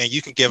and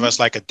you can give us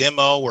like a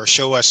demo or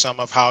show us some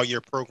of how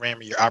your program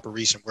or your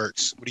operation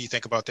works. What do you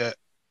think about that?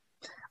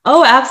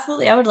 Oh,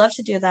 absolutely. I would love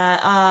to do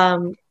that.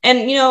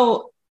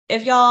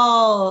 If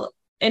y'all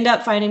end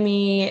up finding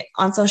me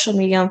on social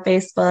media on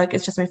Facebook,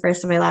 it's just my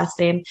first and my last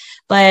name,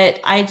 but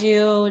I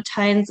do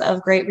tons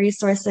of great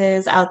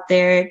resources out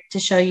there to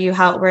show you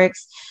how it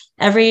works.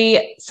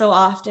 Every so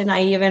often,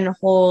 I even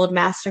hold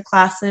master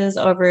classes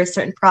over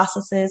certain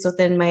processes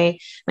within my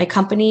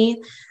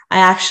company. I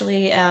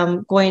actually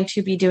am going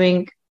to be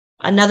doing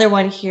another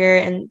one here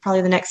in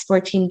probably the next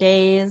 14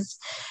 days.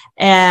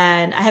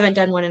 And I haven't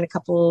done one in a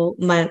couple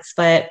months,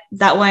 but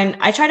that one,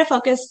 I try to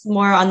focus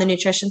more on the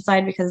nutrition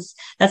side because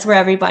that's where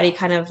everybody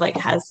kind of like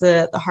has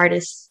the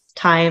hardest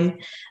time.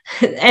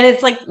 And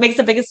it's like makes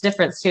the biggest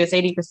difference too. It's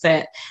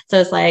 80%. So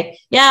it's like,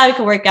 yeah, we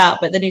can work out,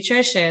 but the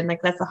nutrition,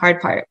 like that's the hard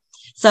part.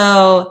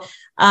 So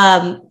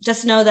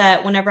just know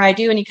that whenever I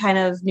do any kind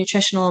of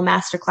nutritional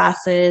master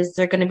classes,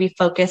 they're going to be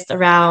focused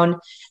around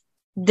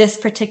this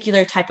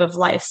particular type of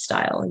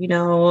lifestyle,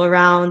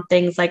 around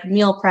things like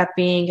meal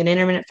prepping and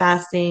intermittent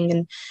fasting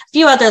and a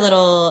few other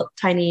little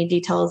tiny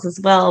details as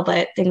well,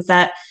 but things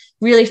that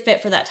really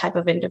fit for that type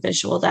of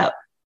individual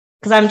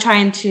because I'm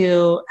trying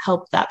to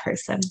help that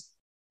person.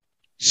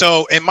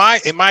 So in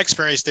my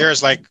experience,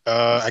 there's like,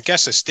 I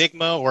guess a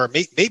stigma or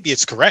maybe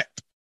it's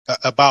correct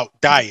about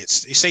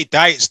diets. They say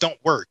diets don't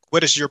work.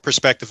 What is your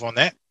perspective on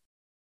that?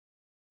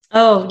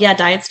 Oh, yeah,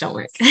 diets don't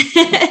work.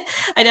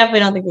 I definitely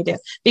don't think they do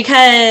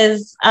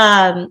because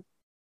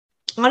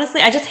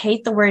honestly, I just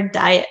hate the word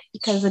diet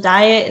because a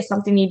diet is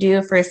something you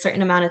do for a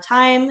certain amount of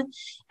time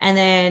and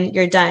then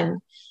you're done.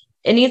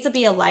 It needs to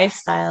be a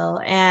lifestyle.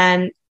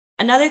 And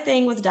another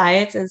thing with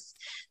diets is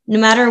no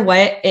matter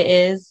what it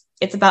is,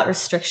 it's about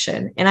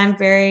restriction. And I'm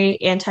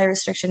very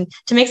anti-restriction.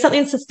 To make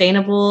something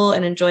sustainable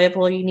and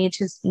enjoyable, you need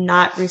to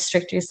not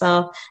restrict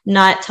yourself,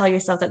 not tell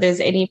yourself that there's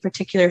any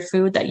particular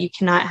food that you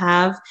cannot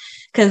have.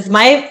 Because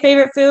my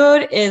favorite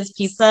food is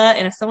pizza.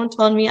 And if someone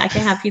told me I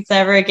can't have pizza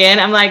ever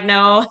again, I'm like,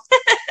 no,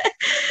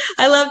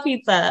 I love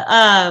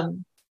pizza.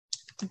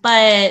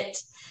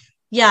 But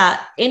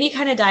yeah, any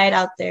kind of diet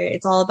out there,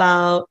 it's all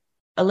about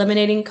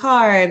eliminating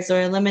carbs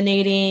or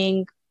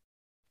eliminating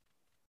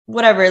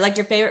whatever, like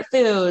your favorite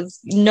foods.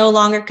 You no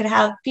longer could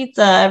have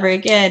pizza ever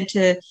again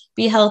to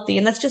be healthy.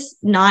 And that's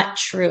just not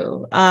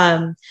true.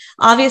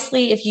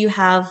 Obviously, if you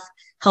have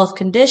health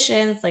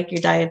conditions, like you're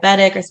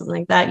diabetic or something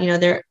like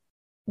that,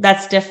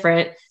 that's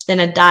different than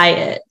a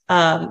diet.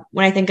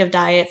 When I think of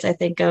diets, I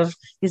think of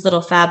these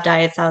little fab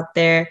diets out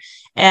there.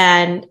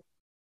 And,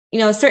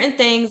 certain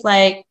things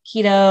like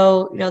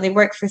keto, they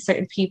work for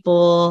certain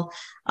people.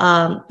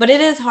 But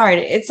it is hard.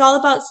 It's all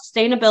about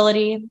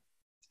sustainability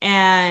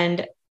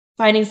and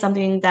finding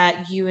something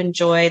that you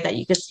enjoy that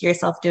you could see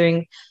yourself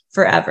doing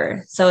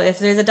forever. So if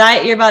there's a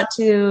diet you're about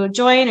to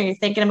join or you're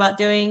thinking about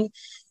doing,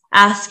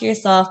 ask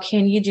yourself,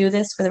 can you do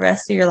this for the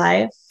rest of your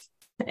life?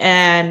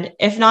 And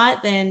if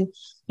not, then,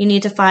 you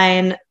need to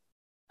find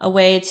a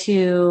way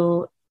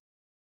to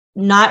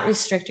not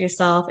restrict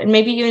yourself, and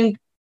maybe even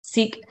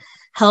seek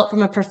help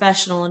from a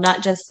professional,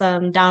 not just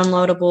some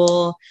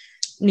downloadable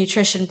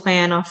nutrition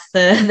plan off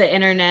the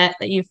internet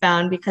that you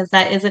found, because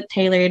that isn't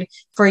tailored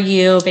for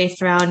you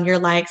based around your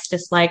likes,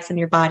 dislikes, and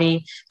your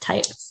body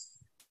types.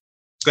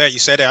 Glad you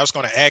said that. I was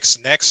going to ask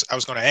next. I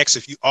was going to ask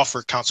if you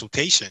offer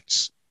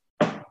consultations.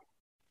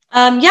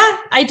 Yeah,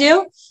 I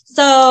do.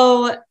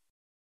 So,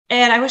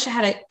 and I wish I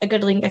had a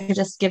good link I could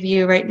just give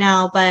you right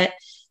now, but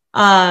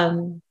I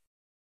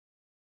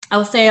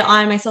will say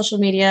on my social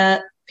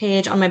media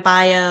page, on my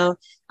bio,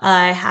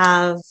 I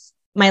have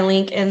my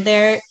link in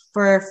there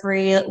for a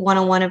free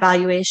one-on-one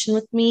evaluation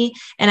with me.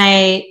 And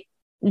I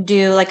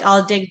do, like,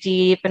 I'll dig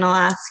deep and I'll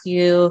ask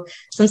you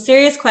some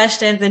serious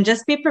questions, and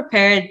just be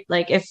prepared.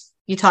 Like, if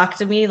you talk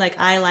to me, like,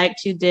 I like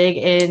to dig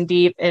in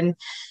deep and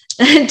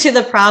to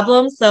the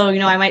problem. So,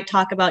 I might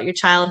talk about your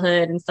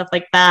childhood and stuff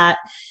like that,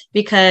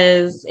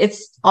 because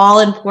it's all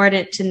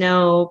important to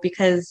know,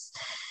 because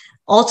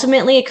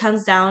ultimately it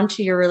comes down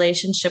to your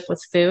relationship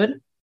with food.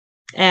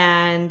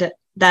 And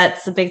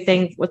that's the big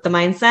thing with the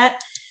mindset.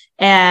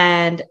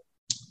 And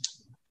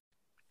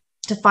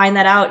to find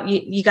that out,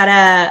 I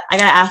gotta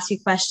ask you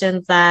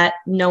questions that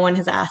no one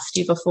has asked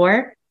you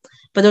before,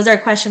 but those are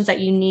questions that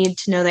you need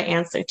to know the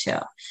answer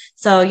to.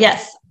 So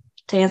yes,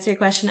 to answer your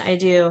question, I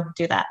do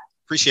that.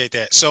 Appreciate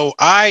that. So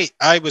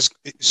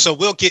so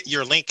we'll get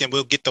your link and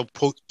we'll get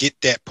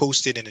that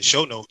posted in the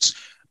show notes.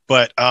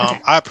 But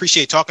Okay. I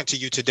appreciate talking to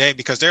you today,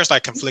 because there's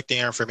like conflicting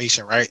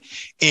information, right?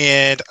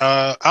 And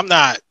I'm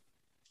not,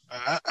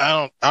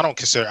 I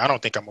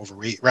don't think I'm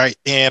overweight, right?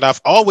 And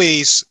I've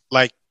always,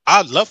 like,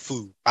 I love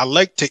food. I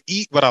like to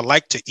eat what I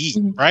like to eat,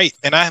 right?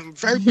 And I'm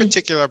very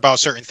particular about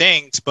certain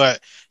things, but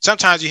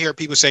sometimes you hear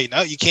people say,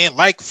 no, you can't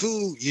like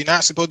food. You're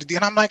not supposed to do it.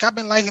 And I'm like, I've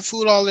been liking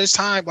food all this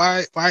time.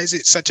 Why is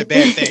it such a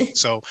bad thing?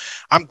 So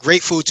I'm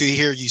grateful to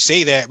hear you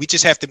say that. We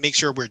just have to make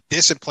sure we're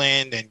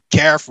disciplined and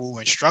careful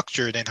and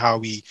structured in how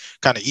we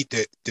kind of eat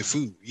the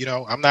food.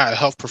 I'm not a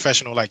health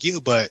professional like you,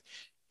 but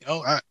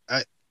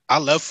I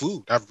love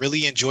food. I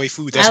really enjoy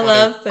food. That's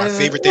one of my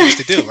favorite things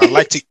to do. I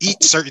like to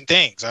eat certain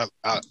things.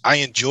 I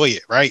enjoy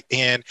it, right?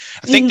 And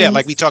I think that,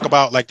 like we talk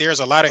about, like,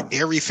 there's a lot of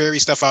airy-fairy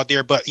stuff out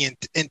there, but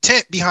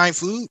intent behind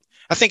food,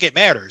 I think it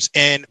matters.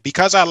 And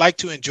because I like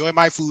to enjoy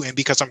my food, and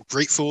because I'm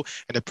grateful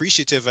and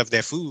appreciative of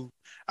that food,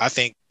 I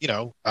think,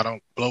 I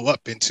don't blow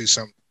up into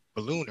some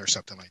balloon or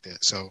something like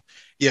that. So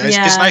yeah,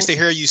 it's nice to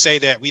hear you say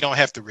that we don't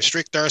have to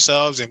restrict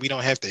ourselves and we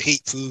don't have to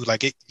hate food.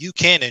 Like, you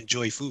can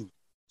enjoy food.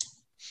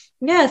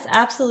 Yes,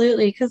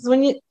 absolutely. Because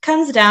when it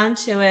comes down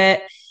to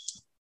it,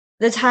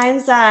 the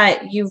times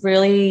that you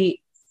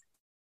really,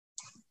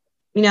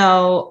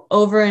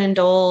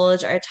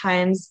 overindulge are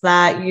times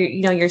that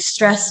you're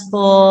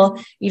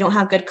stressful, you don't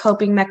have good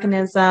coping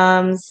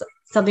mechanisms,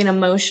 something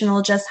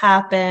emotional just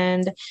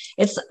happened.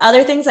 It's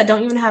other things that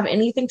don't even have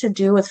anything to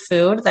do with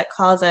food that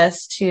cause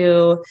us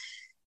to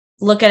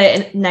look at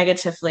it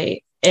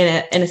negatively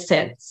in a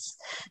sense.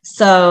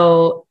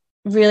 So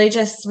really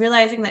just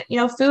realizing that,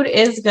 food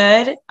is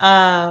good.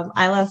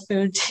 I love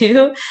food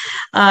too.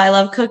 I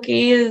love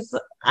cookies.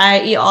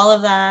 I eat all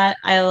of that.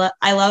 I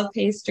love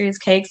pastries,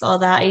 cakes, all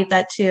that. I eat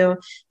that too.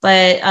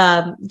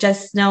 But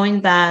just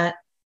knowing that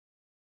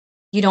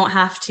you don't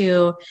have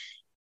to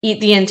eat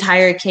the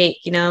entire cake,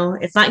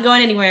 it's not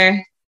going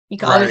anywhere. You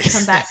can always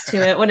come back to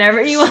it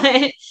whenever you want.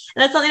 And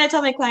that's something I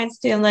tell my clients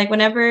too. I'm like,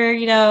 whenever,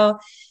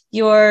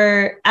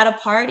 you're at a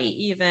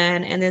party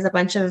even, and there's a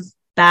bunch of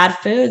bad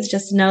foods,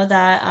 just know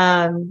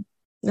that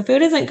the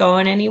food isn't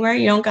going anywhere.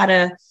 You don't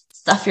gotta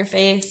stuff your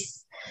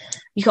face.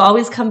 You can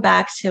always come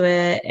back to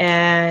it,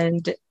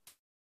 and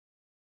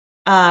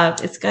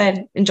it's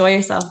good. Enjoy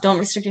yourself. Don't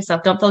restrict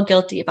yourself. Don't feel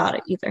guilty about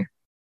it either.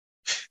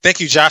 Thank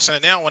you,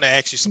 Joscilynn. Now I want to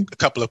ask you a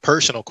couple of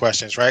personal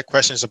questions, right?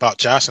 Questions about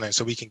Joscilynn,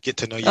 so we can get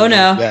to know you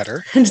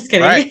better. I'm just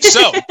kidding. Right.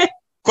 So,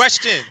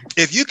 question: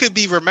 if you could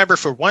be remembered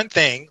for one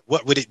thing,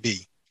 what would it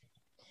be?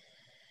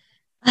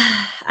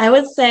 I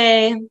would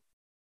say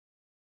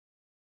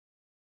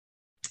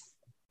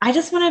I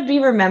just want to be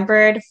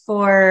remembered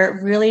for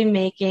really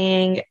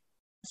making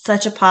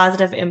such a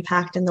positive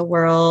impact in the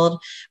world,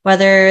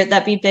 whether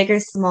that be big or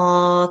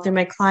small, through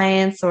my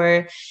clients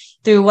or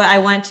through what I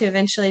want to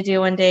eventually do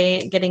one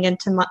day, getting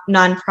into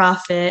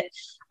nonprofit.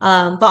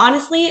 But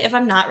honestly, if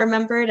I'm not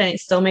remembered and I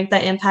still make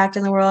that impact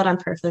in the world, I'm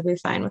perfectly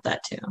fine with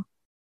that too.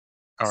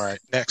 All right.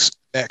 Next.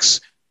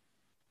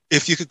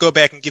 If you could go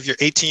back and give your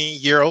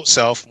 18-year-old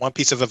self one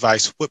piece of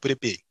advice, what would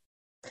it be?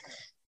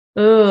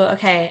 Ooh,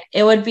 okay.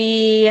 It would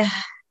be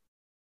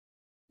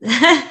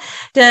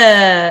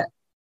to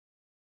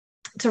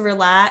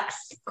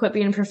relax, quit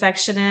being a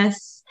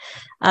perfectionist,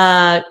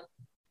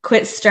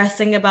 quit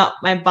stressing about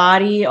my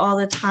body all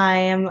the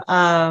time.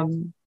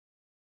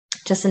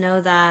 Just to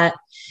know that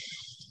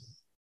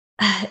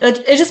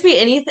it just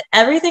be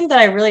everything that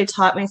I really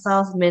taught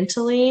myself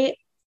mentally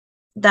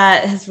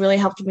that has really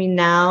helped me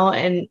now.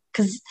 And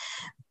because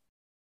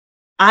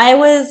I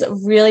was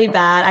really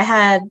bad. I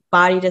had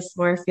body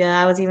dysmorphia.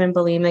 I was even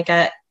bulimic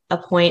at a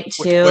point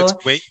too.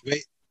 Wait.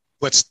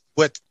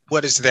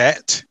 What is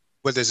that?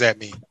 What does that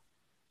mean?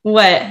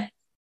 What?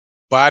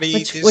 Body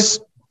Which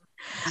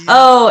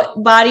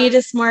dysmorphia? body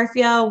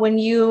dysmorphia, when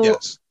you,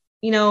 Yes.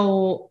 you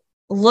know,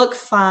 look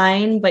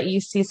fine, but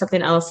you see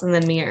something else in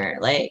the mirror.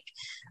 Like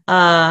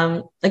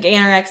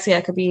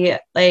anorexia could be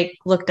like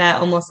looked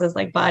at almost as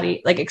like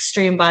body, like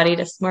extreme body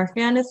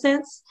dysmorphia in a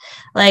sense.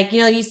 Like,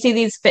 you see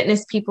these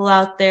fitness people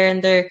out there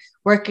and they're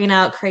working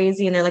out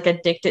crazy and they're like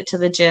addicted to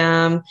the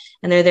gym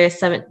and they're there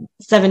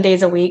seven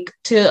days a week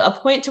to a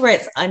point to where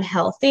it's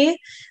unhealthy.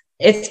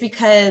 It's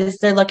because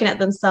they're looking at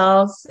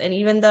themselves, and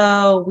even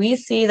though we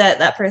see that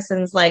that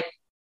person's like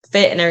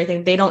fit and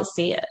everything, they don't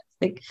see it.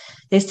 Like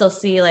they still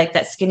see like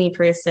that skinny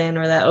person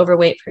or that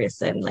overweight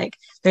person. Like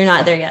they're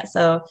not there yet.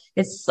 So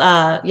it's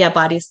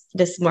body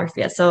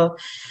dysmorphia. So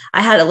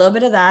I had a little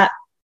bit of that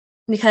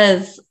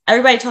because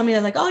everybody told me,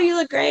 they're like, oh, you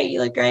look great,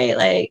 you look great.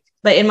 Like,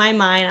 but in my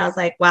mind, I was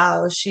like,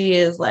 wow, she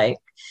is like,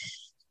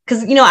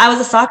 because I was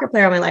a soccer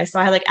player all my life, so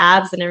I had like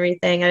abs and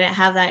everything. I didn't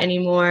have that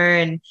anymore,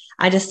 and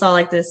I just saw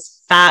like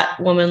this fat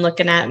woman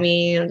looking at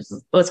me. It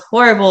was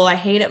horrible. I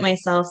hated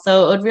myself.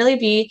 So it would really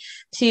be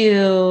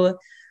to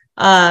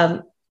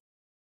um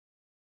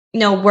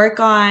work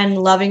on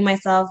loving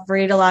myself,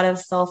 read a lot of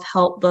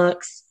self-help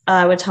books.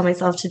 I would tell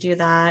myself to do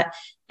that,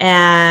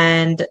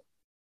 and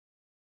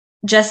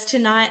just to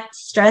not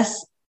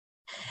stress,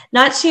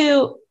 not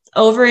to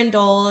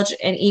overindulge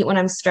and eat when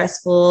I'm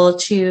stressful,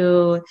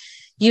 to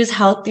use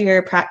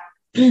healthier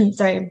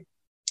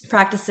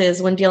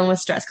practices when dealing with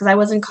stress. Because I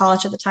was in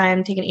college at the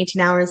time, taking 18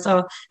 hours.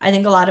 So I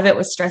think a lot of it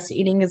was stress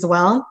eating as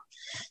well.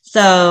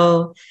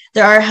 So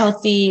there are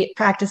healthy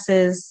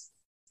practices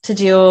to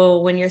do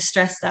when you're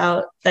stressed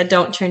out that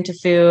don't turn to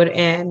food.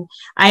 And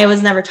I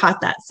was never taught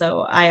that.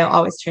 So I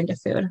always turn to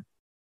food.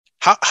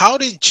 How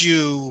did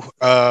you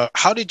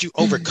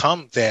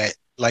overcome that,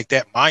 like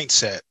that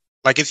mindset?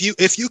 Like if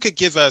you could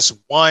give us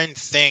one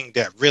thing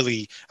that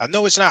really, I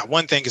know it's not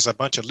one thing, it's a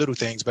bunch of little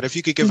things, but if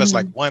you could give us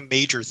like one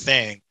major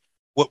thing,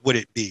 what would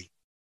it be?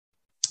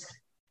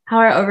 How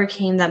I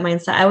overcame that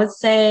mindset, I would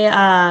say,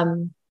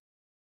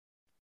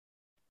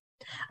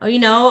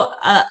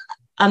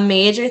 a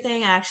major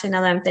thing, actually,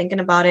 now that I'm thinking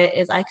about it,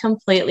 is I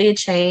completely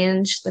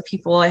changed the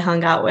people I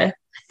hung out with.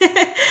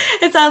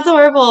 It sounds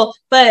horrible,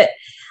 but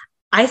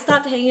I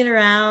stopped hanging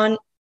around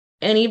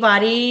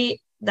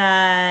anybody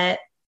that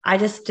I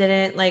just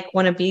didn't like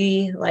want to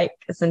be like,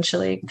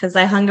 essentially, because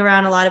I hung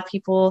around a lot of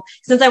people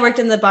since I worked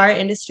in the bar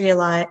industry a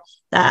lot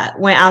that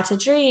went out to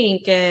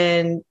drink,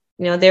 and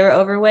they were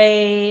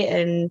overweight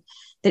and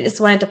they just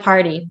wanted to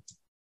party.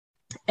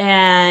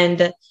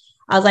 And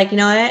I was like, you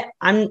know what?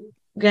 I'm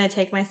going to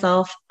take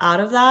myself out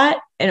of that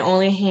and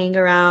only hang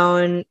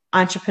around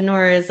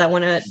entrepreneurs that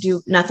want to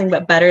do nothing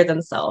but better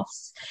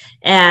themselves.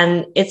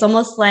 And it's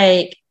almost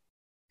like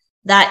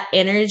that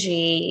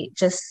energy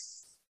just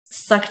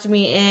sucked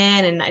me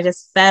in, and I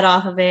just fed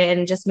off of it,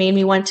 and just made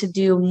me want to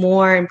do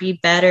more and be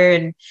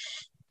better.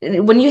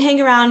 And when you hang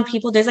around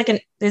people, there's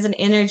an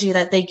energy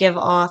that they give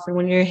off. And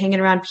when you're hanging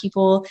around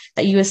people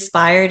that you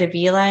aspire to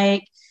be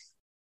like,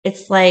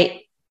 it's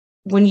like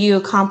when you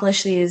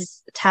accomplish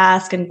these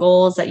tasks and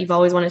goals that you've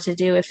always wanted to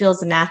do, it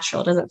feels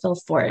natural. It doesn't feel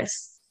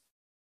forced.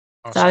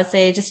 Awesome. So I would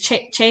say just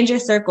change your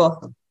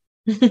circle.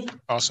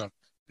 Awesome.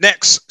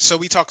 Next, so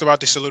we talked about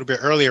this a little bit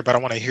earlier, but I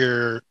want to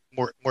hear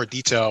more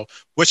detail.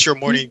 What's your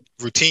morning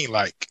routine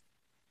like?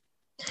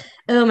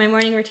 Oh, my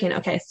morning routine.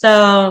 Okay,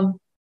 so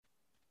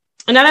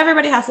not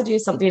everybody has to do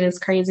something as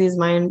crazy as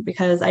mine,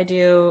 because I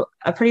do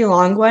a pretty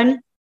long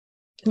one,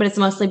 but it's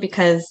mostly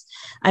because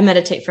I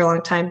meditate for a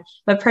long time.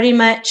 But pretty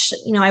much,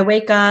 I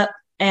wake up,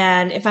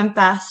 and if I'm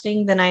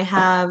fasting, then I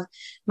have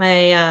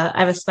I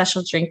have a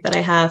special drink that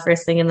I have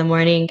first thing in the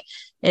morning.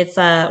 It's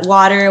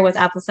water with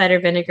apple cider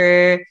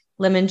vinegar,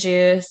 lemon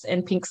juice,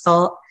 and pink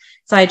salt.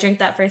 So I drink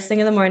that first thing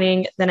in the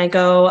morning. Then I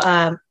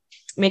go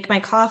make my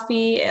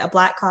coffee, a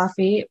black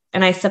coffee,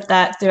 and I sip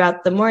that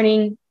throughout the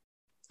morning.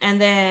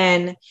 And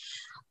then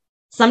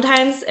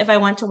sometimes if I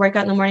want to work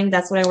out in the morning,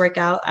 that's when I work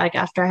out, like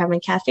after I have my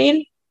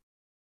caffeine.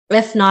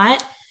 If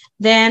not,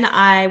 then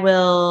I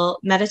will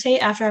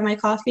meditate after I have my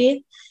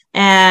coffee.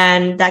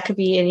 And that could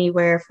be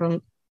anywhere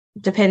from,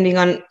 depending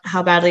on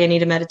how badly I need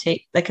to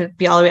meditate, that could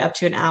be all the way up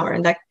to an hour.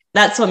 And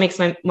that's what makes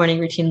my morning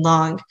routine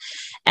long.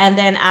 And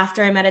then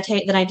after I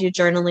meditate, then I do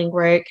journaling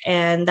work.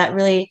 And that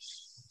really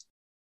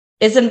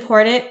is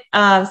important.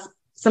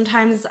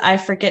 Sometimes I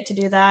forget to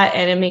do that,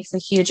 and it makes a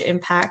huge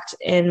impact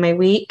in my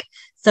week.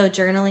 So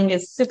journaling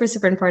is super,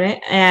 super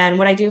important. And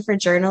what I do for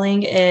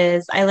journaling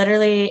is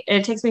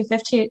it takes me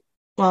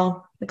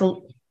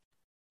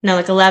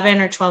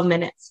 11 or 12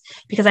 minutes,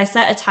 because I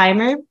set a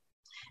timer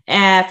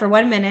for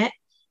 1 minute.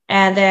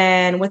 And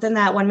then within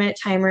that 1 minute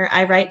timer,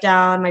 I write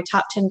down my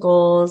top 10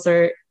 goals,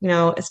 or,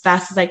 as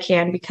fast as I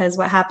can, because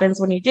what happens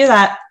when you do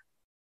that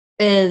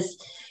is,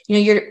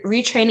 you're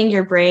retraining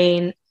your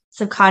brain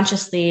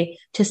subconsciously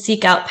to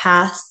seek out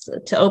paths,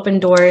 to open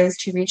doors,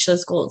 to reach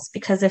those goals.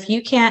 Because if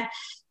you can't,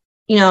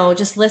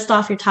 just list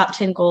off your top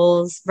 10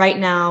 goals right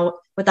now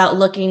without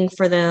looking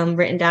for them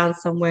written down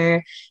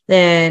somewhere,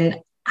 then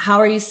how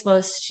are you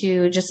supposed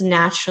to just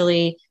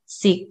naturally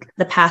seek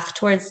the path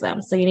towards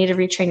them? So you need to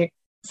retrain your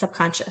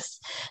subconscious.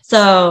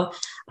 So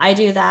I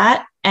do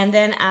that. And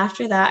then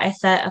after that, I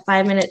set a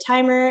 5-minute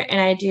timer and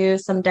I do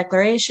some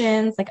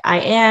declarations like I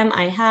am,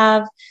 I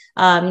have,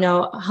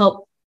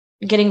 help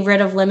getting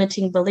rid of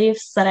limiting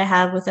beliefs that I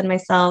have within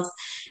myself.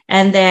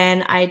 And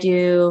then I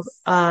do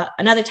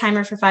another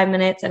timer for 5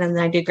 minutes, and then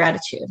I do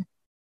gratitude.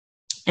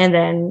 And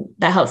then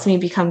that helps me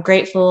become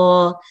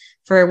grateful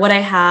for what I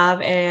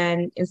have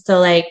and instill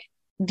like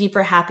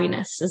deeper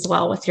happiness as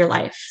well with your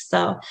life.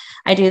 So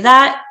I do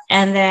that.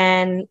 And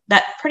then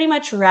that pretty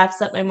much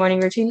wraps up my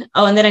morning routine.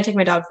 Oh, and then I take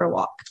my dog for a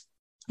walk.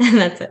 And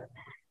that's it.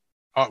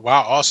 Oh,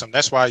 wow, awesome.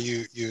 That's why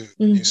you're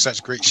in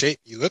such great shape.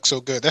 You look so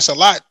good. That's a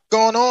lot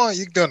going on.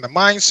 You're doing the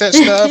mindset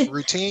stuff,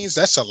 routines.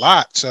 That's a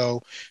lot.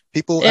 So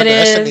people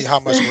underestimate how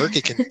much work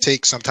it can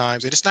take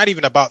sometimes. And it's not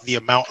even about the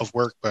amount of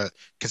work, but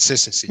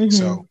consistency. Mm-hmm.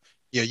 So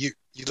yeah, you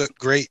look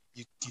great.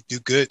 You do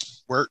good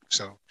work.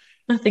 So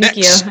thank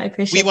you. I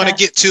appreciate it. We want to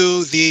get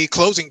to the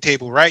closing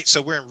table, right?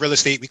 So we're in real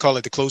estate. We call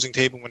it the closing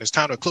table when it's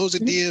time to close a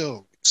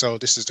deal. So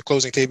this is the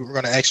closing table. We're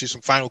going to ask you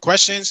some final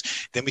questions.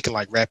 Then we can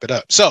like wrap it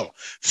up. So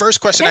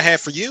first question I have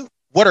for you.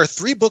 What are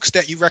 3 books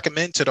that you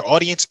recommend to the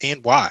audience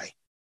and why?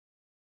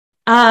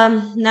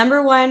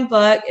 Number 1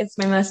 book, it's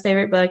my most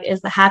favorite book,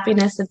 is The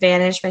Happiness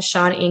Advantage by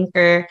Shawn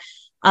Achor.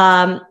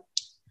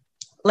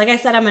 Like I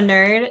said, I'm a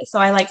nerd, so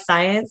I like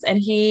science. And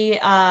he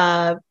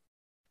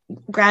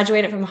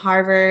graduated from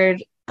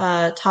Harvard,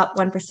 top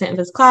 1% of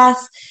his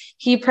class.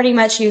 He pretty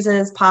much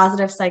uses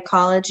positive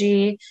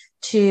psychology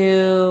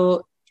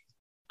to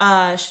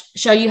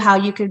show you how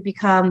you could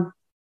become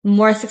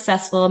more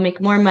successful, make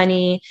more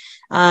money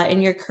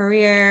in your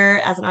career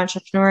as an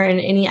entrepreneur in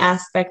any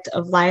aspect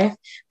of life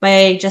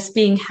by just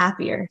being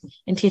happier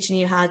and teaching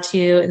you how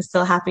to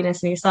instill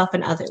happiness in yourself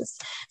and others.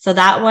 So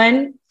that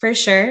one for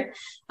sure.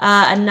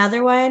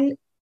 Another one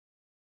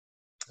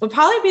would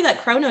probably be that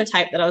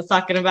Chronotype that I was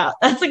talking about.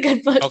 That's a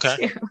good book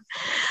too.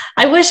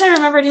 I wish I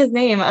remembered his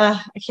name. I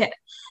can't.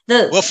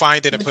 We'll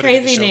find it and put crazy it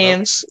in the show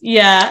names. Notes.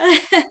 Yeah,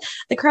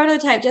 the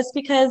Chronotype, just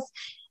because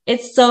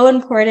it's so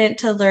important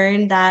to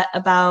learn that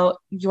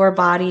about your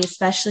body,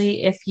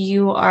 especially if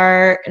you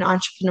are an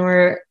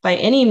entrepreneur by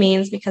any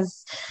means,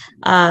 because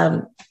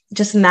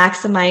just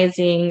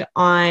maximizing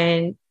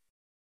on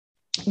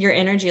your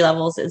energy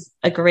levels is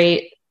a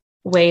great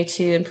way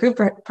to improve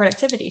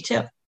productivity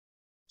too.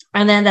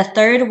 And then the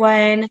third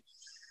one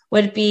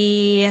would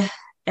be,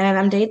 and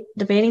I'm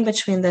debating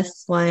between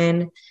this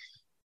one.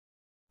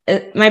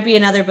 It might be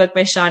another book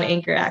by Shawn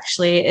Achor,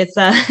 actually. It's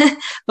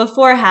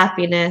Before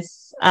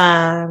Happiness.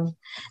 That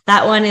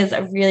one is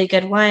a really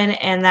good one.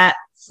 And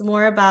that's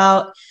more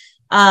about,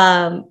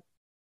 that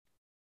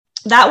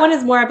one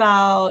is more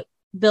about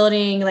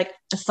building like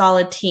a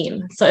solid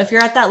team. So if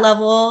you're at that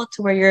level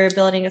to where you're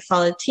building a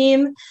solid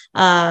team,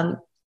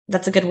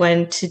 that's a good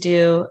one to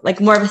do,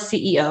 like more of a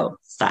CEO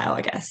style,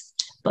 I guess,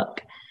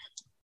 book.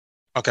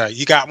 Okay.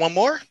 You got one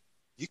more?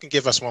 You can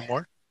give us one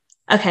more.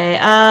 Okay.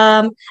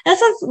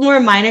 This one's more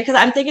minor because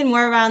I'm thinking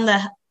more around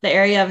the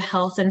area of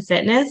health and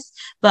fitness.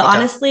 But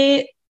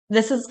honestly,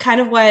 this is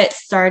kind of what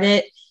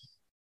started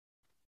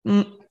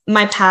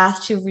my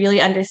path to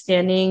really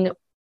understanding,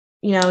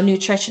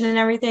 nutrition and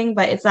everything.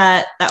 But it's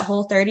that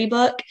Whole 30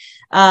 book.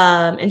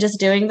 And just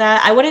doing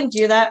that. I wouldn't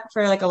do that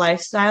for like a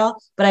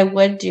lifestyle, but I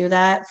would do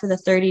that for the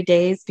 30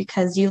 days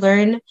because you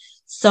learn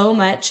so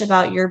much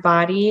about your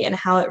body and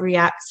how it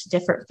reacts to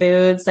different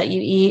foods that you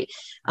eat.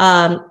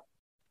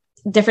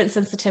 Different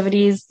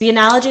sensitivities. The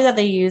analogy that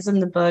they use in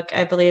the book,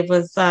 I believe,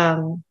 was,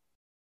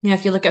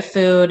 if you look at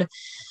food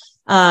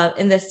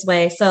in this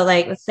way. So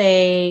like, let's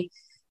say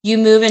you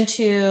move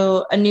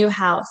into a new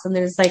house and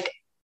there's like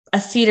a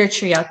cedar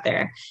tree out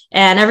there.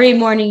 And every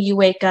morning you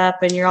wake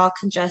up and you're all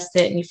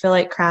congested and you feel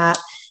like crap.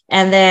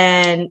 And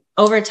then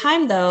over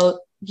time, though,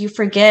 you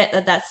forget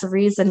that that's the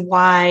reason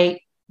why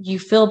you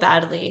feel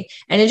badly,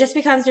 and it just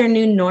becomes your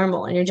new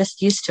normal and you're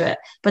just used to it.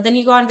 But then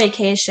you go on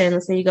vacation,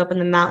 let's say you go up in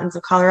the mountains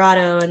of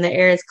Colorado and the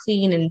air is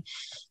clean and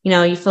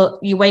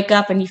you wake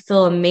up and you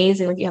feel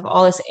amazing, like you have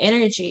all this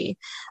energy.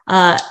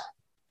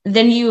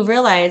 Then you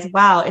realize,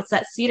 wow, it's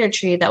that cedar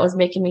tree that was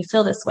making me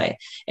feel this way.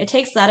 It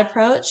takes that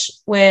approach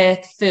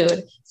with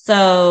food.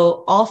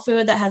 So all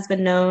food that has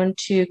been known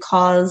to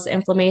cause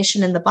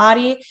inflammation in the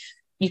body,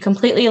 you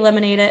completely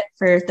eliminate it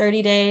for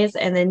 30 days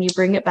and then you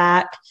bring it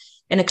back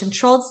in a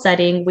controlled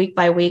setting week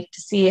by week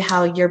to see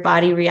how your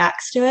body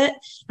reacts to it.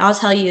 I'll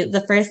tell you,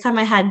 the first time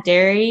I had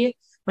dairy,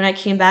 when I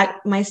came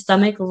back, my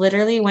stomach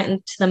literally went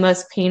into the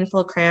most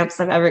painful cramps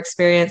I've ever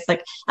experienced.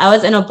 Like I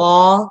was in a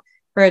ball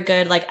for a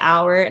good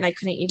hour and I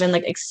couldn't even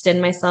extend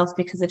myself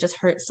because it just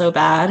hurt so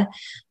bad.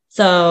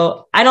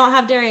 So I don't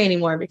have dairy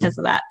anymore because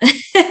of that.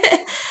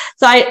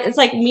 So it's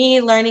like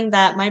me learning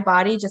that my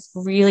body just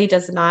really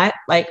does not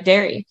like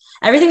dairy.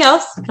 Everything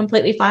else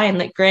completely fine,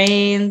 like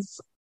grains,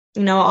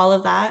 all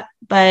of that.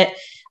 But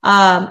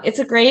it's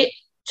a great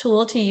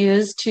tool to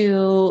use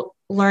to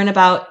learn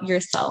about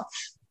yourself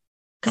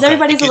because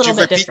everybody's a little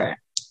bit different.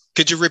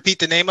 Could you repeat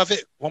the name of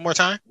it one more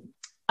time?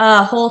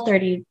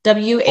 Whole30,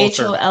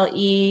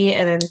 WHOLE,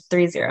 and then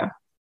 30.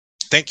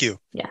 Thank you.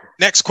 Yeah.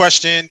 Next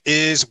question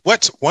is,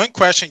 what's one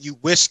question you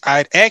wish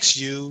I'd asked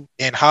you,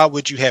 and how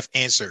would you have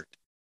answered?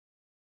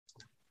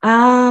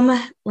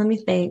 Let me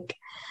think.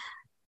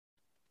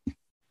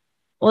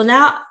 Well,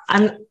 now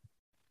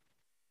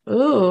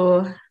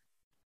ooh,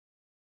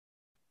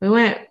 we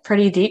went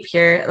pretty deep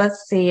here.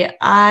 Let's see.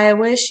 I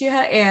wish you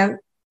had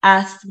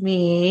asked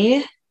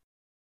me.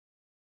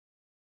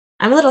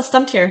 I'm a little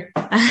stumped here.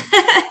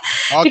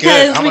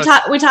 Because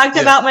we talked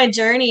about my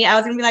journey. I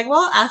was gonna be like,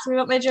 well, ask me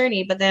about my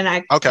journey, but then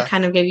I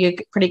kind of gave you a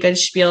pretty good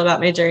spiel about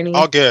my journey.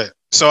 All good.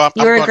 So I'm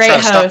going to try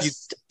to stop you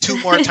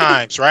 2 more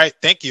times, right?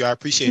 Thank you. I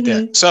appreciate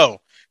that.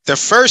 So the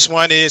first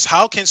one is,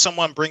 how can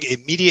someone bring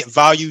immediate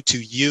value to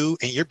you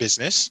and your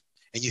business?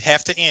 And you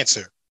have to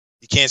answer.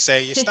 You can't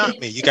say you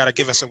stopped me. You got to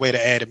give us a way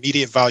to add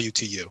immediate value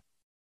to you.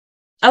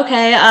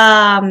 Okay.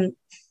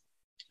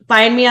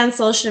 Find me on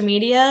social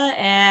media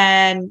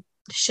and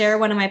share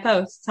one of my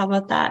posts. How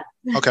about that?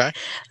 Okay.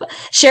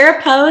 Share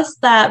a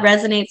post that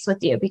resonates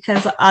with you,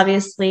 because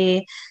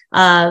obviously,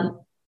 I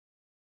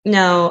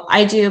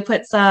do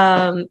put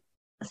some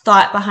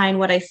thought behind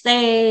what I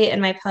say in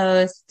my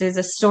post. There's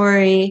a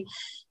story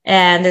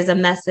and there's a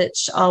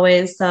message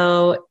always.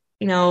 So,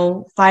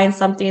 find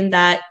something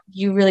that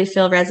you really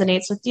feel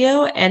resonates with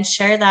you and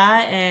share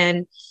that.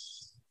 And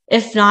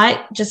if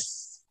not,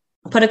 just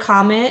put a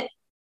comment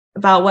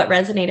about what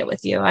resonated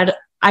with you.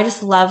 I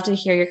just love to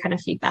hear your kind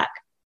of feedback.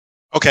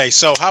 Okay,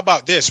 so how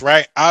about this,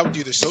 right? I'll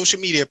do the social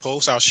media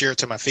post. I'll share it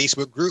to my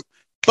Facebook group.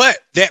 But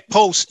that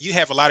post, you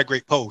have a lot of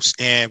great posts.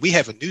 And we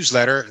have a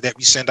newsletter that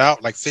we send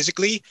out, like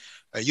physically.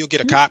 You'll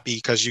get a copy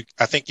because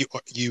I think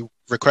you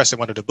requested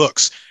one of the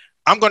books.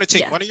 I'm going to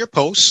take one of your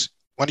posts,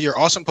 one of your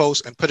awesome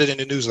posts, and put it in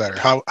the newsletter.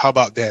 How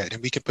about that?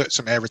 And we can put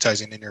some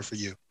advertising in there for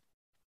you.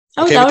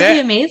 Oh, that would be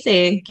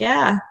amazing.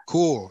 Yeah.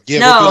 Cool.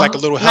 Yeah, we'll do like a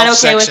little health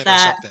section or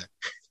something.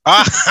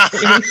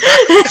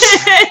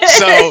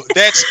 So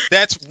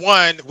that's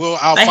one.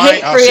 I'll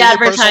see your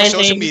post on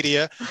social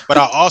media, but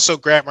I'll also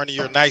grab one of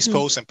your nice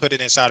posts and put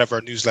it inside of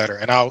our newsletter,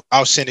 and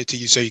I'll send it to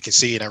you so you can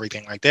see it and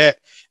everything like that.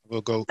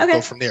 We'll go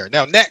from there.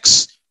 Now,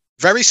 next,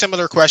 very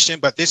similar question,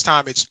 but this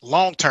time it's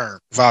long-term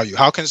value.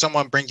 How can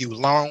someone bring you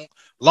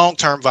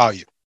long-term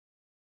value?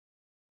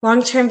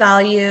 Long-term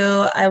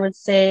value, I would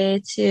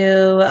say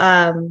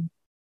to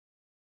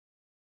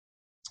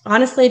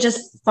honestly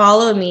just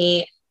follow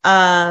me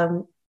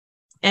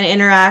and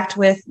interact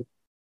with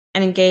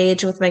and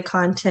engage with my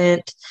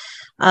content.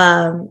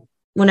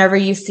 Whenever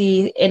you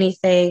see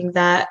anything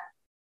that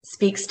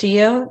speaks to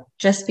you,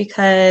 just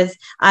because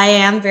I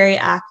am very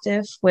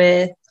active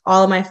with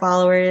all of my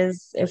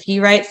followers. If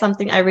you write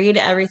something, I read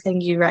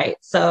everything you write.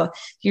 So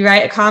if you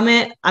write a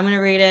comment, I'm going to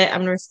read it.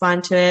 I'm going to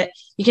respond to it.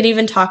 You can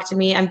even talk to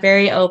me. I'm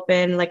very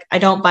open. Like, I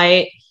don't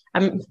bite.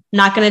 I'm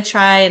not going to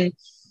try and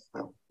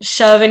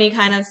shove any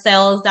kind of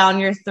sales down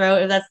your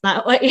throat if that's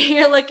not what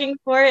you're looking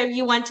for. If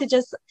you want to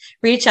just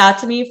reach out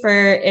to me for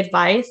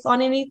advice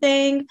on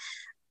anything,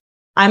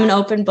 I'm an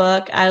open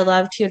book. I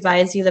love to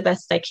advise you the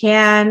best I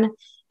can.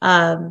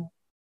 I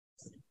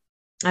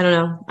don't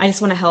know. I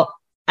just want to help.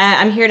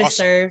 I'm here to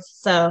serve.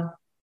 So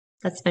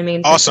that's my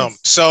main purpose. Awesome.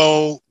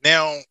 So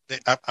now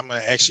I'm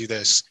going to ask you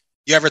this.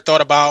 You ever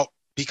thought about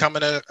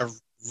becoming a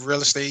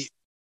real estate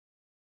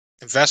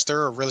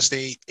investor or real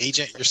estate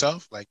agent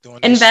yourself, like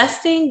doing this?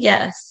 Investing?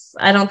 Yes.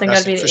 I don't think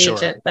I'd be the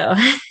agent though.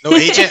 No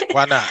agent?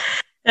 Why not?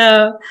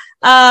 No.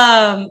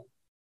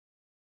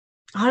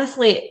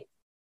 Honestly,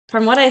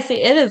 from what I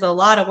see, it is a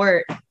lot of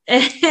work.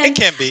 It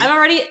can be.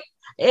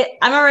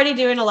 I'm already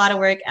doing a lot of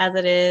work as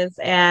it is,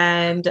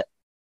 and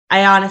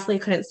I honestly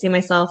couldn't see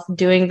myself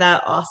doing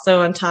that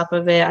also on top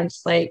of it. I'm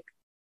just like,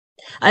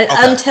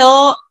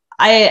 until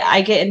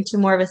I get into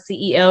more of a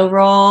CEO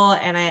role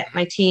and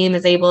my team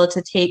is able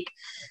to take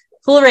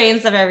full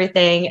reins of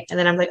everything. And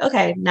then I'm like,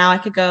 okay, now I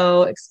could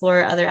go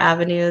explore other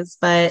avenues.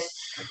 But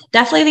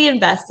definitely the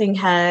investing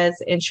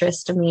has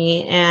interest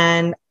me.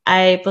 And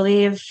I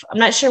believe, I'm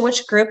not sure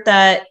which group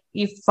that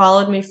you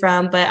followed me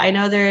from, but I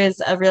know there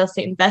is a real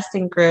estate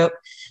investing group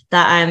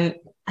that I'm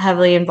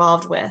heavily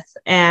involved with.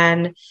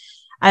 And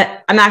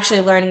I'm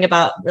actually learning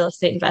about real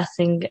estate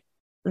investing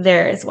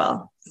there as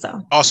well.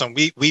 So awesome.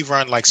 We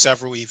run like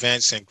several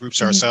events and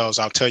groups ourselves.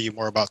 I'll tell you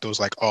more about those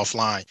like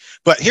offline.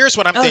 But here's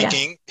what I'm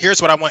thinking. Yeah.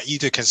 Here's what I want you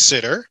to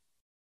consider.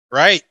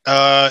 Right.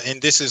 And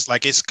this is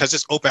like, it's because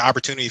it's open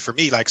opportunity for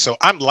me. Like, so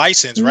I'm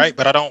licensed, right?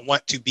 But I don't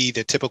want to be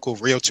the typical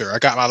realtor. I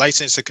got my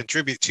license to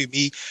contribute to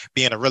me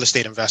being a real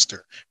estate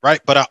investor. Right.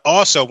 But I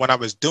also, when I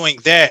was doing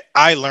that,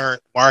 I learned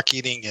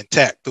marketing and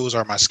tech. Those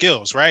are my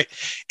skills. Right.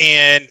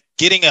 And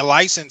getting a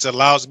license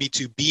allows me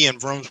to be in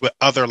rooms with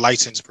other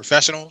licensed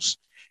professionals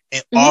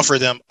and offer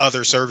them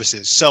other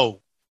services. So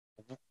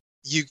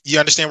you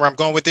understand where I'm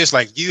going with this?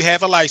 Like, you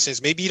have a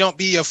license. Maybe you don't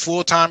be a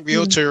full-time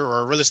realtor or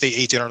a real estate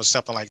agent or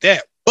something like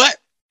that, but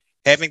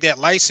having that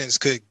license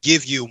could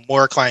give you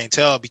more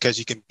clientele because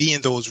you can be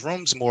in those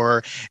rooms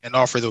more and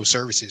offer those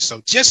services.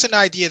 So just an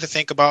idea to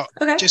think about,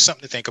 just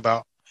something to think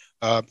about.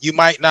 You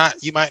might not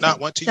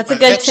want to. That's You a might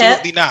good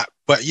absolutely tip. not.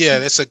 But yeah,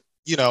 that's a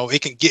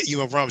it can get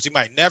you in rooms. You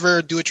might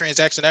never do a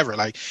transaction ever.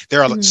 Like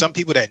there are some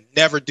people that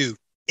never do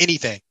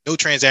anything, no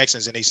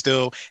transactions, and they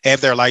still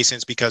have their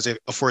license because it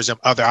affords them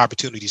other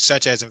opportunities,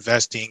 such as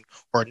investing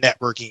or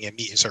networking and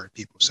meeting certain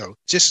people. So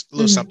just a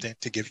little something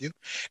to give you.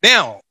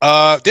 Now,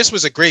 this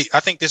was I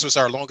think this was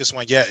our longest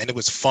one yet, and it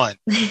was fun.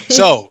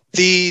 So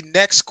the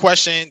next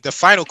question, the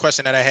final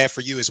question that I have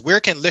for you is, where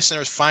can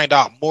listeners find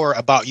out more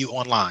about you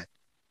online?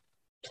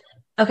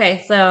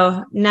 Okay,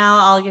 so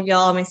now I'll give you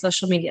all my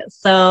social media.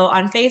 So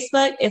on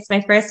Facebook, it's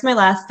my first, my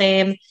last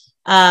name.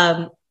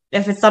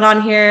 If it's not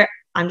on here,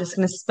 I'm just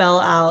going to spell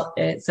out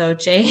it. So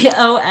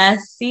Joscillynn,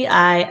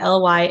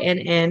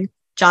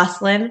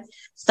 Joscilynn,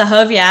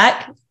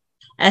 Stachowiak,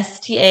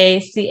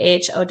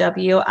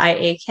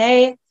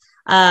 Stachowiak.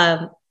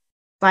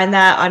 Find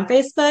that on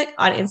Facebook.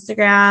 On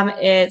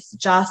Instagram, it's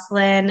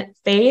Joscilynn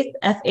Faith,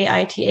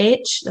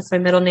 Faith. That's my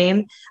middle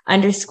name,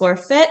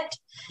 _fit.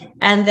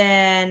 And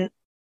then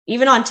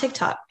even on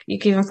TikTok, you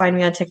can even find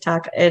me on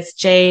TikTok. It's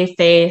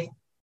jfaith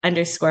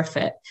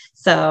 _fit.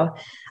 So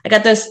I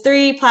got those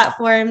 3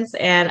 platforms,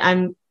 and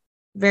I'm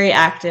very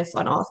active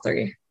on all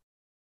 3.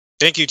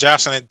 Thank you,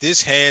 Joscilynn.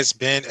 This has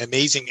been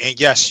amazing. And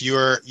yes,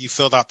 you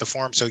filled out the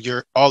form, so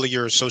all of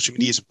your social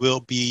medias will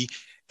be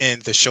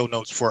in the show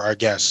notes for our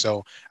guests.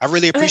 So I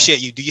really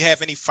appreciate you. Do you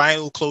have any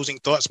final closing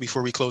thoughts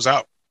before we close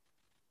out?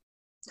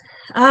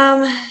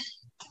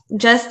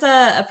 Just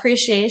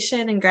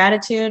appreciation and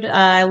gratitude.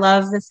 I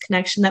love this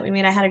connection that we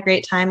made. I had a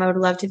great time. I would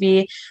love to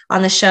be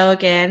on the show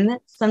again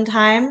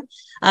sometime.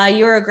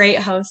 You were a great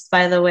host,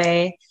 by the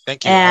way.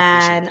 Thank you.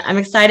 And I'm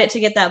excited to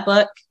get that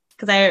book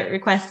because I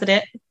requested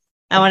it.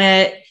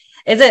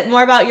 Is it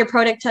more about your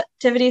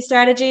productivity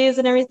strategies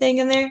and everything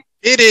in there?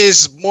 It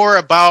is more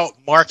about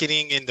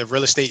marketing in the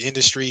real estate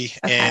industry.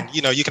 Okay. And,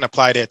 you can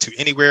apply that to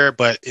anywhere,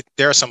 but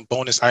there are some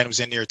bonus items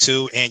in there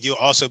too. And you'll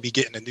also be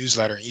getting a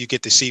newsletter, and you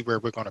get to see where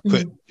we're going to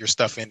put your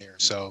stuff in there.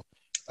 So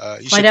I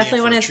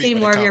definitely want to see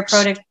more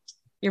of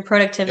your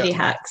productivity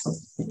hacks.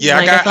 Yeah,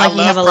 I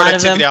love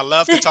productivity. I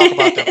love to talk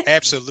about them.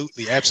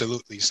 Absolutely.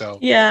 So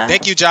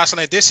thank you,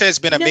 Joscilynn. This has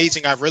been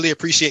amazing. I really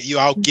appreciate you.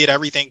 I'll get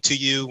everything to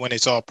you when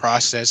it's all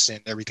processed and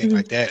everything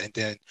like that. And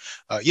then,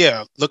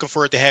 looking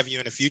forward to having you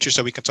in the future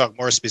so we can talk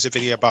more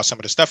specifically about some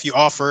of the stuff you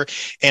offer.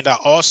 And I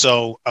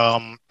also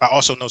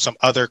know some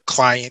other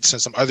clients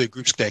and some other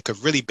groups that could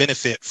really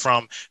benefit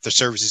from the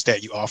services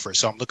that you offer.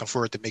 So I'm looking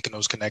forward to making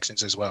those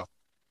connections as well.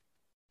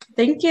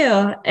 Thank you.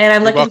 And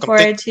I'm looking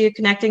forward to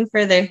connecting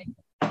further.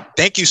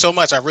 Thank you so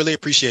much. I really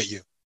appreciate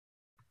you.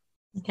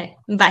 Okay.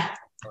 Bye.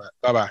 All right.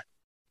 Bye-bye.